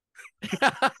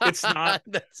 It's not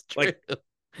That's true. like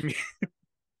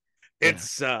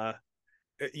it's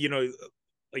you know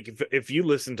like if you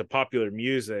listen to popular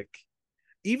music,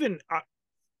 even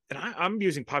I'm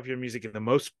using popular music in the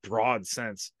most broad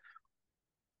sense,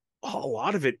 a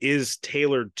lot of it is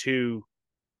tailored to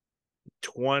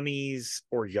 20s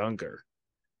or younger.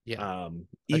 Yeah.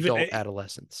 Even Adult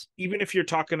adolescence. even if you're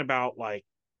talking about like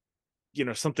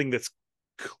something that's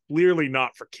clearly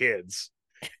not for kids,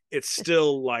 it's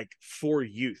still like for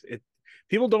youth.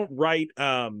 People don't write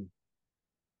a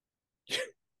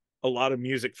lot of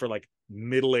music for like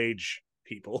middle-aged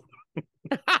people.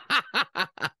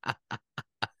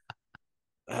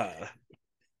 uh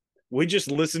we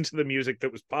just listened to the music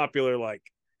that was popular like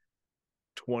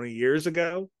 20 years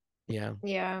ago. Yeah.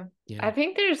 Yeah. Yeah. I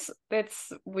think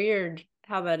that's weird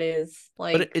how that is.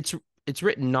 But Like, it's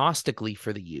written gnostically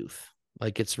for the youth.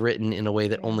 Like it's written in a way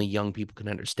that yeah, only young people can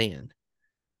understand.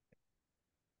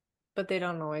 but they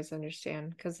don't always understand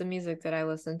because the music that I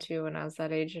listened to when I was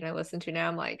that age and I listen to now,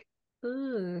 I'm like,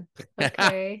 ooh,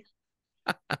 okay.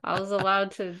 I was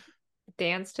allowed to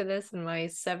dance to this in my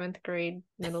 7th grade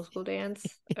middle school dance.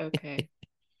 Okay.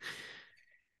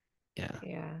 Yeah.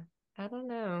 Yeah. I don't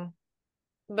know.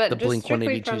 The But just Blink strictly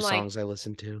 182 from like, songs I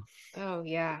listened to. oh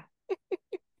yeah.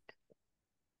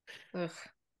 Ugh.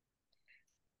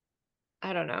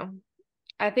 I don't know.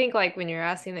 I think like when you're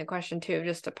asking the question too of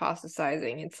just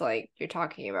apostatizing, it's like you're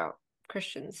talking about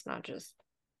Christians, not just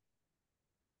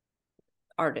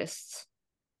artists.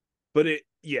 But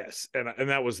yes, and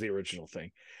that was the original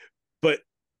thing. But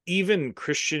even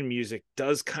Christian music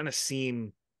does kind of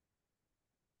seem,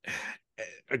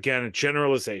 again, a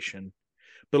generalization,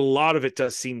 but a lot of it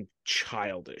does seem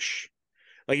childish.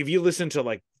 Like if you listen to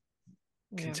like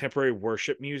Yeah. contemporary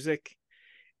worship music,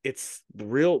 it's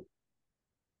real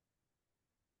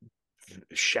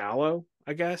shallow,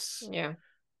 I guess. Yeah.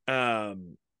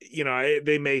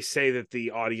 They may say that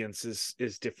the audience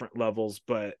is different levels,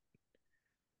 but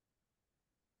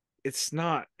it's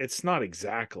not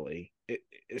exactly.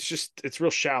 It's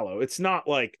real shallow. It's not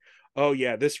like, oh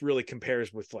yeah, this really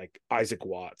compares with like Isaac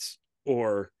Watts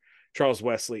or Charles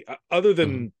Wesley, other Mhm.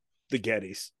 than the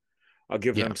Gettys. I'll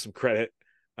give Yeah. them some credit,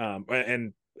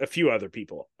 and a few other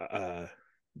people,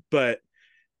 but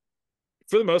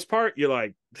for the most part, you're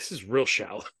like, this is real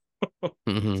shallow.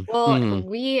 Hmm. Well, Hmm.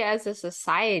 we as a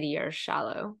society are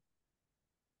shallow.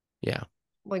 Yeah.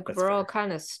 Like That's we're all fair.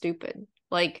 kind of stupid.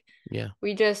 Like Yeah.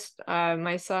 we just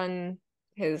my son,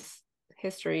 his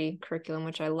history curriculum,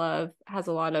 which I love, has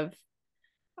a lot of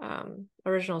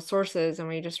original sources, and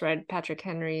we just read Patrick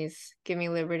Henry's Give Me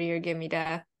Liberty or Give Me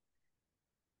Death.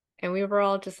 And we were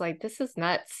all just like, this is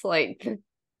nuts. Like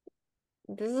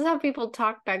this is how people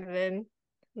talked back then.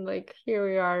 Like here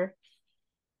we are.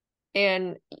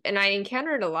 And I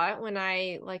encountered a lot when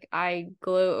I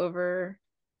glow over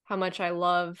how much I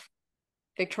love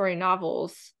Victorian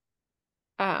novels.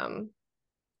 Um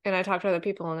and I talk to other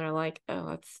people and they're like,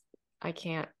 "Oh, I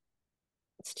can't.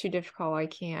 It's too difficult. I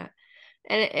can't."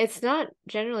 And it's not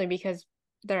generally because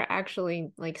they're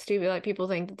actually like stupid. Like people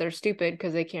think that they're stupid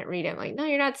because they can't read it. I'm like, no,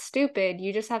 you're not stupid.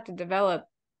 You just have to develop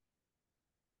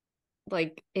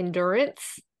like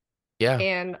endurance Yeah.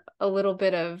 and a little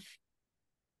bit of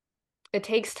it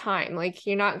takes time. Like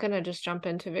you're not gonna just jump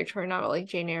into Victorian novel like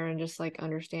Jane Eyre and just like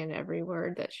understand every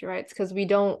word that she writes because we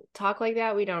don't talk like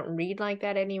that. We don't read like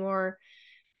that anymore.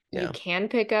 You Yeah. can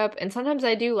pick up, and sometimes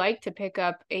I do like to pick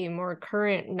up a more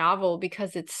current novel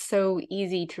because it's so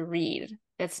easy to read.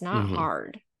 It's not Hmm.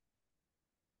 hard.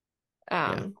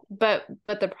 Yeah. But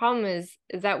the problem is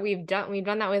that we've done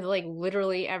that with like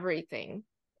literally everything.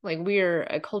 Like we're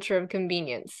a culture of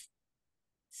convenience.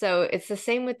 So it's the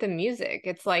same with the music.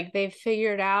 It's like they've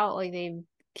figured out, like they've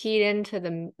keyed into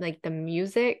the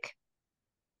music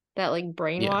that like Yeah.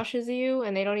 brainwashes you,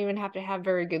 and they don't even have to have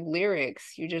very good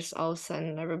lyrics. You just all of a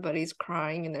sudden everybody's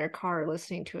crying in their car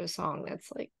listening to a song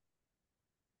that's like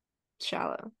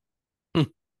shallow.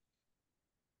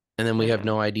 And then I we have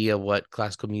know. no idea what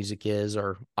classical music is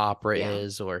or opera Yeah.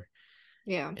 is, or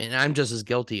Yeah. and I'm just as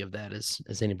guilty of that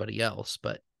as anybody else.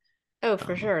 But Oh,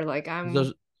 for um, sure. Like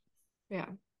those yeah.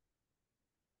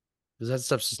 because that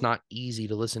stuff's just not easy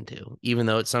to listen to, even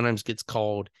though it sometimes gets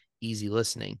called easy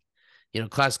listening.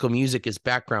 Classical music is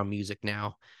background music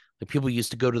now. Like people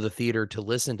used to go to the theater to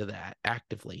listen to that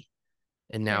actively,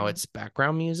 and now Yeah. it's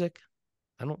background music.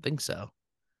 I don't think so.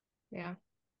 Yeah.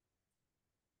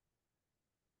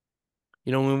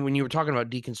 When you were talking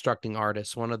about deconstructing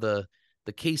artists, one of the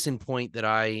case in point that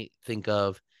I think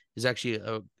of is actually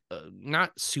a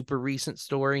not super recent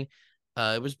story.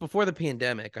 It was before the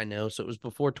pandemic, I know, so it was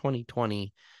before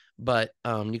 2020. But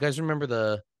you guys remember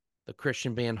the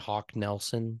Christian band Hawk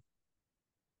Nelson?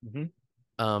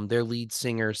 Mm-hmm. Their lead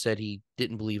singer said he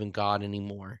didn't believe in God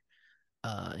anymore,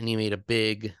 and he made a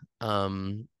big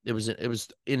it was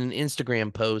in an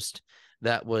Instagram post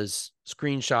that was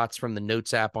screenshots from the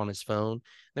notes app on his phone.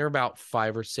 There were about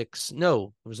 5 or 6,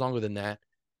 no, it was longer than that.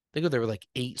 I think there were like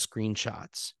 8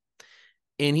 screenshots,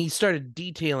 and he started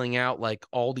detailing out like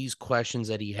all these questions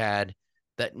that he had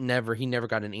that he never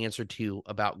got an answer to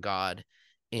about God.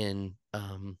 And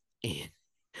I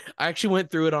actually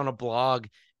went through it on a blog.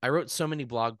 I wrote so many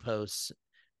blog posts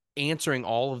answering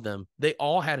all of them. They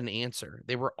all had an answer.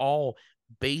 They were all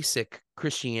basic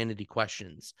Christianity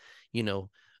questions, you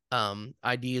know,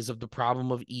 ideas of the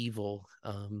problem of evil.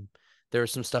 There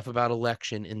was some stuff about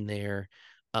election in there.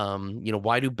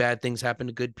 Why do bad things happen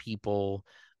to good people?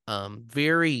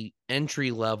 Very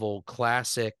entry level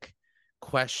classic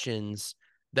questions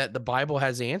that the Bible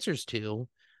has answers to,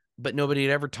 but nobody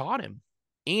had ever taught him.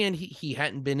 And he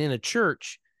hadn't been in a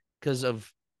church because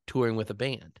of touring with a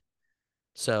band.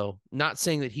 So, not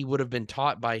saying that he would have been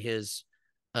taught by his,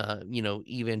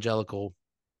 evangelical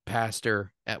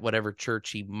pastor at whatever church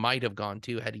he might have gone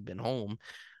to had he been home.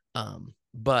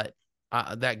 But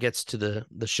that gets to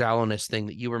the shallowness thing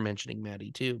that you were mentioning,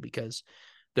 Maddie, too, because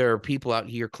there are people out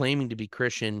here claiming to be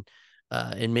Christian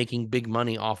and making big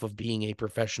money off of being a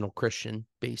professional Christian,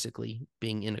 basically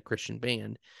being in a Christian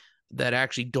band, that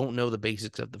actually don't know the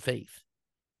basics of the faith.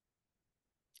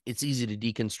 It's easy to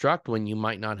deconstruct when you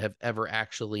might not have ever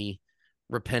actually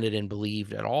repented and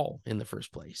believed at all in the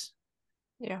first place.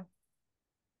 Yeah.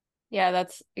 Yeah,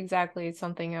 that's exactly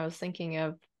something I was thinking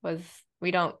of was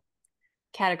we don't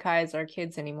catechize our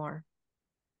kids anymore.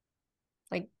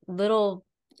 Like little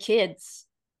kids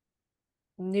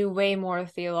knew way more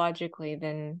theologically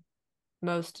than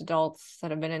most adults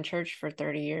that have been in church for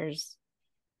 30 years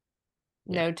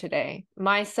Yeah. know today,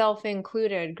 myself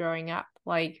included growing up.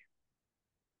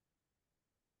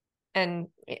 And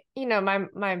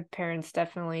my parents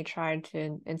definitely tried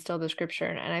to instill the scripture,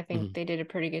 and I think Mm-hmm. they did a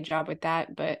pretty good job with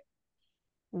that, but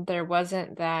there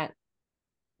wasn't that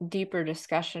deeper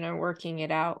discussion and working it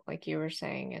out like you were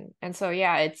saying. And so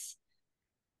yeah, it's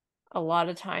a lot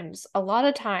of times,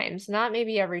 not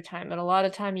maybe every time, but a lot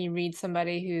of time you read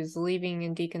somebody who's leaving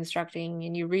and deconstructing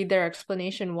and you read their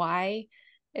explanation why,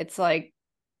 it's like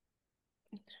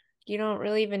you don't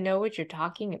really even know what you're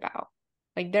talking about.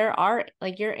 Like there are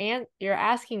like you're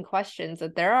asking questions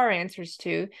that there are answers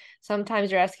to. Sometimes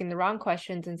you're asking the wrong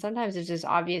questions, and sometimes it's just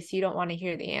obvious you don't want to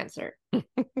hear the answer.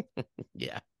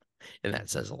 Yeah. And that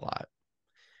says a lot.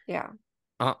 Yeah.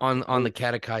 On the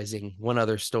catechizing, one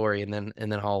other story, and then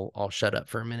I'll shut up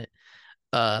for a minute.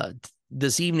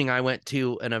 This evening I went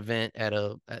to an event at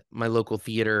my local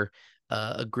theater.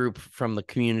 A group from the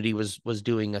community was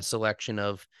doing a selection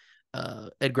of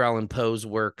Edgar Allan Poe's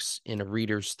works in a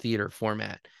reader's theater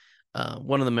format.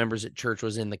 One of the members at church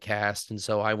was in the cast, and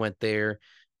so I went there.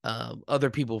 Other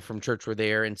people from church were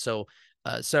there, and so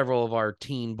several of our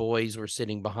teen boys were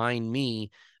sitting behind me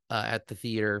at the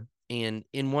theater. And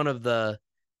in one of the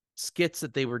skits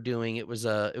that they were doing, it was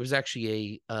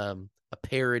actually a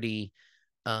parody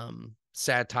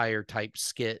satire type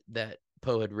skit that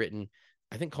Poe had written,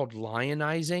 I think called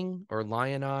Lionizing or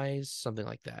Lionize, something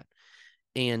like that.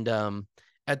 And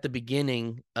at the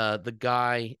beginning,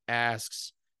 the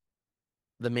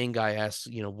main guy asks,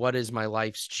 what is my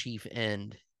life's chief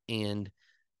end? And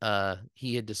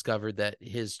he had discovered that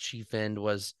his chief end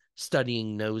was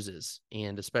studying noses,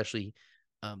 and especially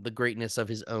the greatness of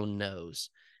his own nose.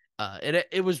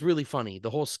 It was really funny. The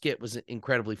whole skit was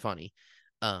incredibly funny.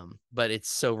 But it's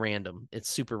so random. It's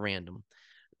super random.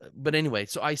 But anyway,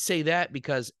 so I say that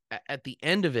because at the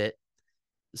end of it,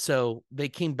 so they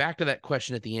came back to that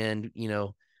question at the end,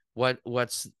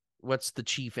 what's the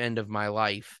chief end of my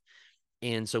life?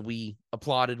 And so we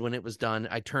applauded when it was done.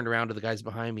 I turned around to the guys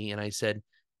behind me and I said,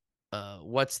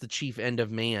 what's the chief end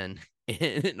of man?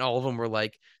 And all of them were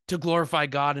like, to glorify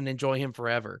God and enjoy him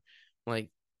forever. Like,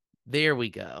 There we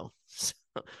go. So,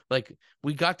 like,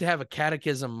 we got to have a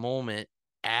catechism moment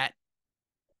at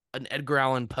an Edgar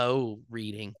Allan Poe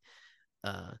reading.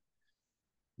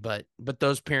 But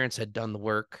those parents had done the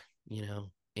work, and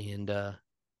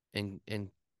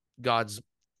God's,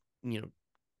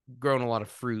 grown a lot of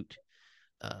fruit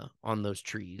on those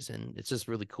trees, and it's just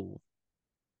really cool.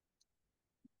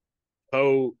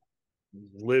 Poe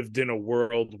lived in a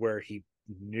world where he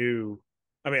knew.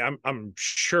 I mean, I'm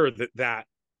sure that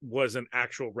was an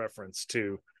actual reference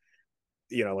to,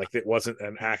 like it wasn't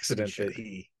an accident Sure. that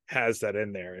he has that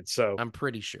in there, and so I'm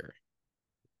pretty sure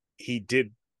he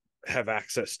did have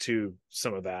access to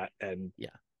some of that, and yeah,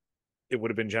 it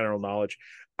would have been general knowledge.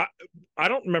 I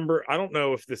don't remember. I don't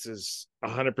know if this is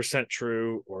 100%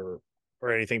 true or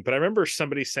anything, but I remember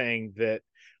somebody saying that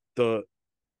the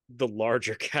the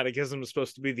larger catechism is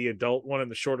supposed to be the adult one,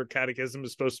 and the shorter catechism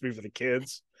is supposed to be for the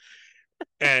kids.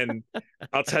 And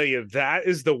I'll tell you, that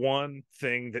is the one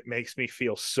thing that makes me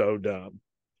feel so dumb.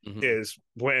 Is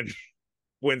when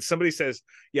somebody says,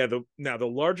 yeah, the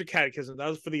larger catechism, that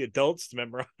was for the adults to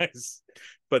memorize,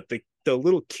 but the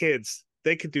little kids,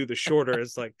 they could do the shorter.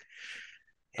 It's like,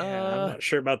 yeah, I'm not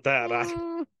sure about that.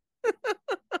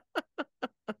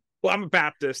 Well, I'm a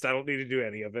Baptist. I don't need to do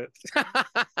any of it.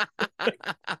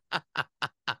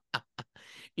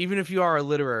 Even if you are a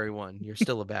literary one, you're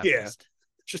still a Baptist.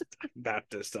 Yeah, just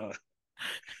Baptist.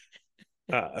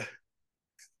 But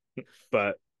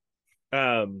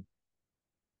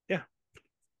yeah,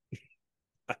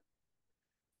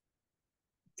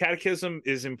 catechism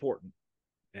is important,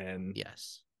 and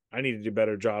yes, I need to do a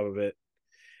better job of it.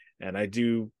 And I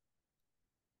do.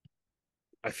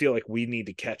 I feel like we need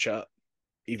to catch up,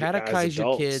 even as catechize your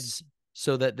adults. kids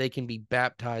so that they can be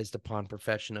baptized upon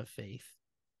profession of faith.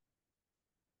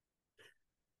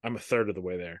 I'm a third of the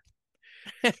way there.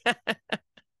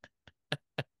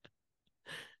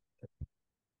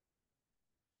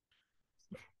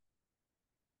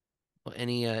 Well,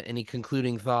 any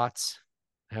concluding thoughts?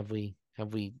 Have we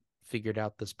figured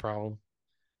out this problem?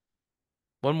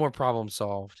 One more problem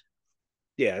solved.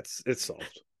 Yeah, it's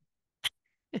solved.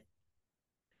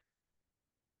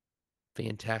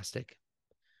 Fantastic.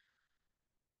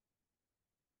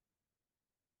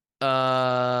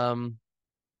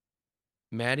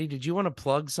 Maddie, did you want to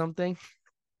plug something?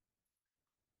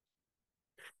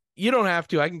 You don't have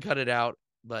to. I can cut it out,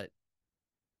 but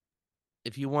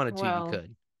if you wanted to, you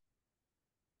could.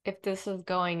 If this is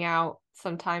going out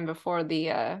sometime before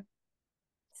the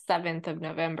 7th of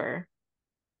November,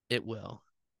 it will.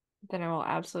 Then I will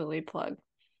absolutely plug.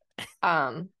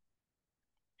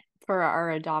 For our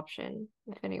adoption,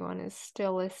 if anyone is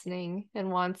still listening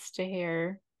and wants to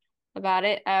hear about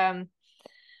it.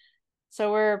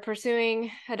 So we're pursuing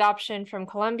adoption from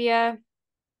Colombia.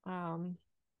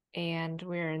 And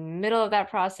we're in the middle of that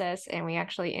process, and we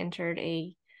actually entered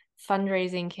a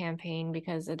fundraising campaign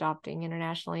because adopting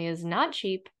internationally is not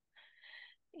cheap.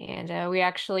 And we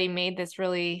actually made this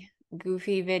really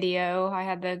goofy video. I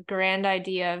had the grand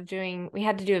idea of we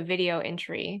had to do a video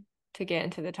entry to get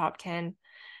into the top 10.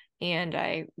 And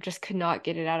I just could not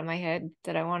get it out of my head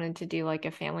that I wanted to do like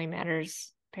a Family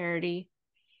Matters parody.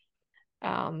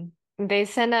 They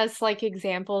sent us like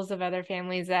examples of other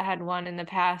families that had won in the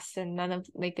past, and none of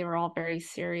they were all very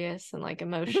serious and like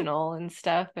emotional and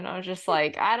stuff. And I was just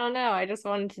like, I don't know. I just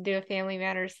wanted to do a Family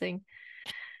Matters thing.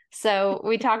 So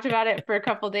we talked about it for a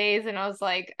couple days, and I was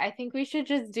like, I think we should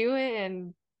just do it.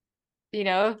 And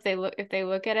if they look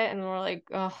at it and we're like,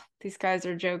 oh, these guys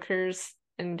are jokers,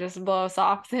 and just blow us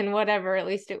off, then whatever. At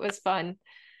least it was fun.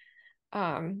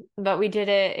 But we did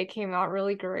it. It came out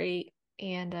really great,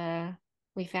 and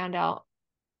we found out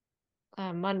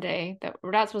Monday that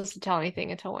we're not supposed to tell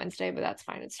anything until Wednesday, but that's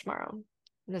fine. It's tomorrow.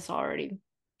 And this will already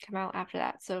come out after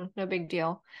that, so no big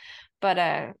deal.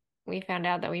 But we found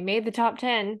out that we made the top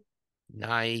 10.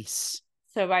 Nice.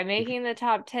 So by making the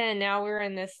top 10, now we're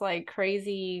in this like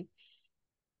crazy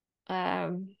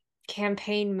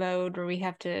campaign mode where we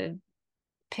have to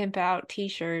pimp out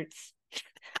t-shirts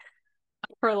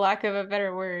for lack of a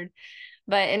better word.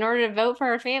 But in order to vote for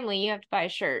our family, you have to buy a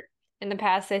shirt. In the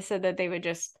past, they said that they would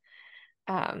just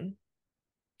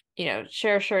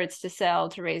share shirts to sell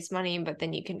to raise money, but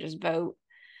then you can just vote.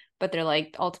 But they're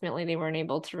like, ultimately, they weren't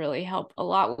able to really help a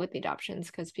lot with the adoptions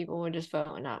because people would just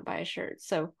vote and not buy a shirt.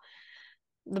 So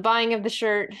the buying of the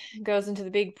shirt goes into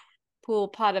the big pool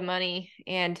pot of money,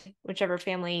 and whichever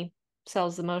family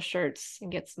sells the most shirts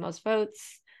and gets the most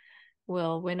votes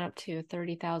will win up to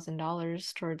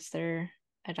 $30,000 towards their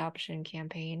adoption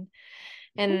campaign.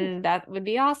 And that would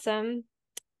be awesome.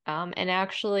 And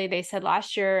actually, they said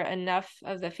last year enough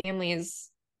of the families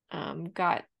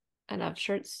got enough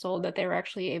shirts sold that they were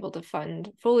actually able to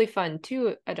fully fund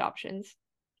 2 adoptions.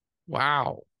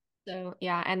 Wow. So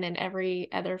yeah, and then every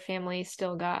other family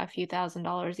still got a few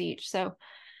 $1,000s each. So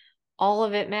all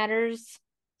of it matters.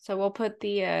 So we'll put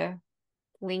the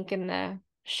link in the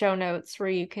show notes where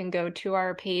you can go to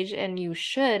our page, and you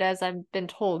should, as I've been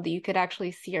told, you could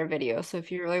actually see our video. So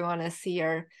if you really want to see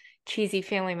our cheesy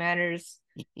Family Matters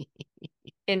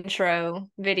intro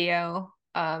video,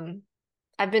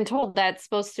 I've been told that's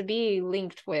supposed to be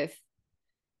linked with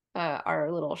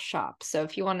our little shop. So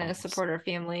if you want to support our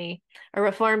family, a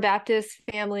Reformed Baptist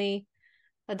family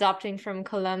adopting from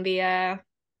Colombia,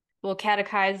 we'll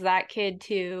catechize that kid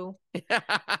too.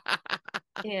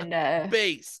 And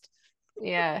Based.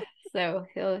 yeah, so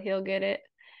he'll get it.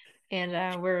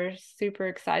 And we're super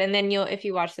excited. And then if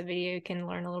you watch the video, you can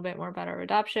learn a little bit more about our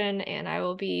adoption. And I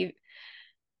will be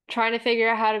trying to figure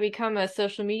out how to become a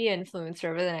social media influencer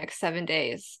over the next 7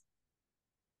 days.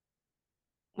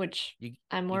 Which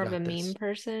I'm more of a meme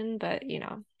person, but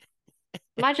I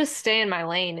might just stay in my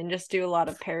lane and just do a lot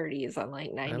of parodies on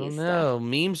like 90s I don't stuff. know.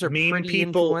 Memes are Meme pretty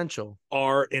people influential.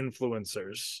 are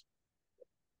influencers.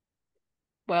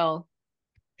 Well,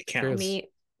 It counts.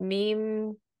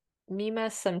 meme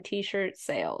us some t-shirt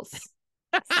sales.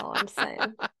 That's all I'm saying.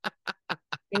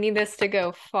 We need this to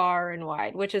go far and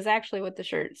wide, which is actually what the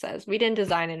shirt says. We didn't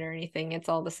design it or anything. It's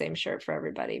all the same shirt for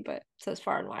everybody, but it says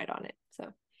far and wide on it.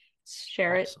 So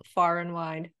share it far and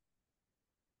wide.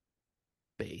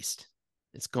 Based.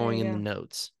 It's going in the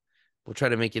notes. We'll try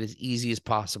to make it as easy as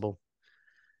possible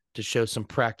to show some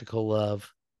practical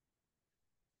love.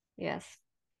 Yes.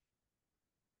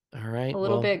 All right. A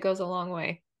little bit goes a long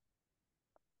way.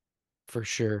 For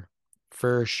sure.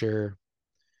 For sure.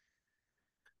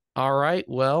 All right.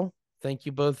 Well, thank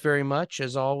you both very much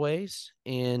as always.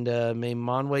 And may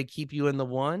Monway keep you in the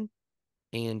one,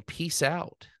 and peace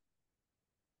out.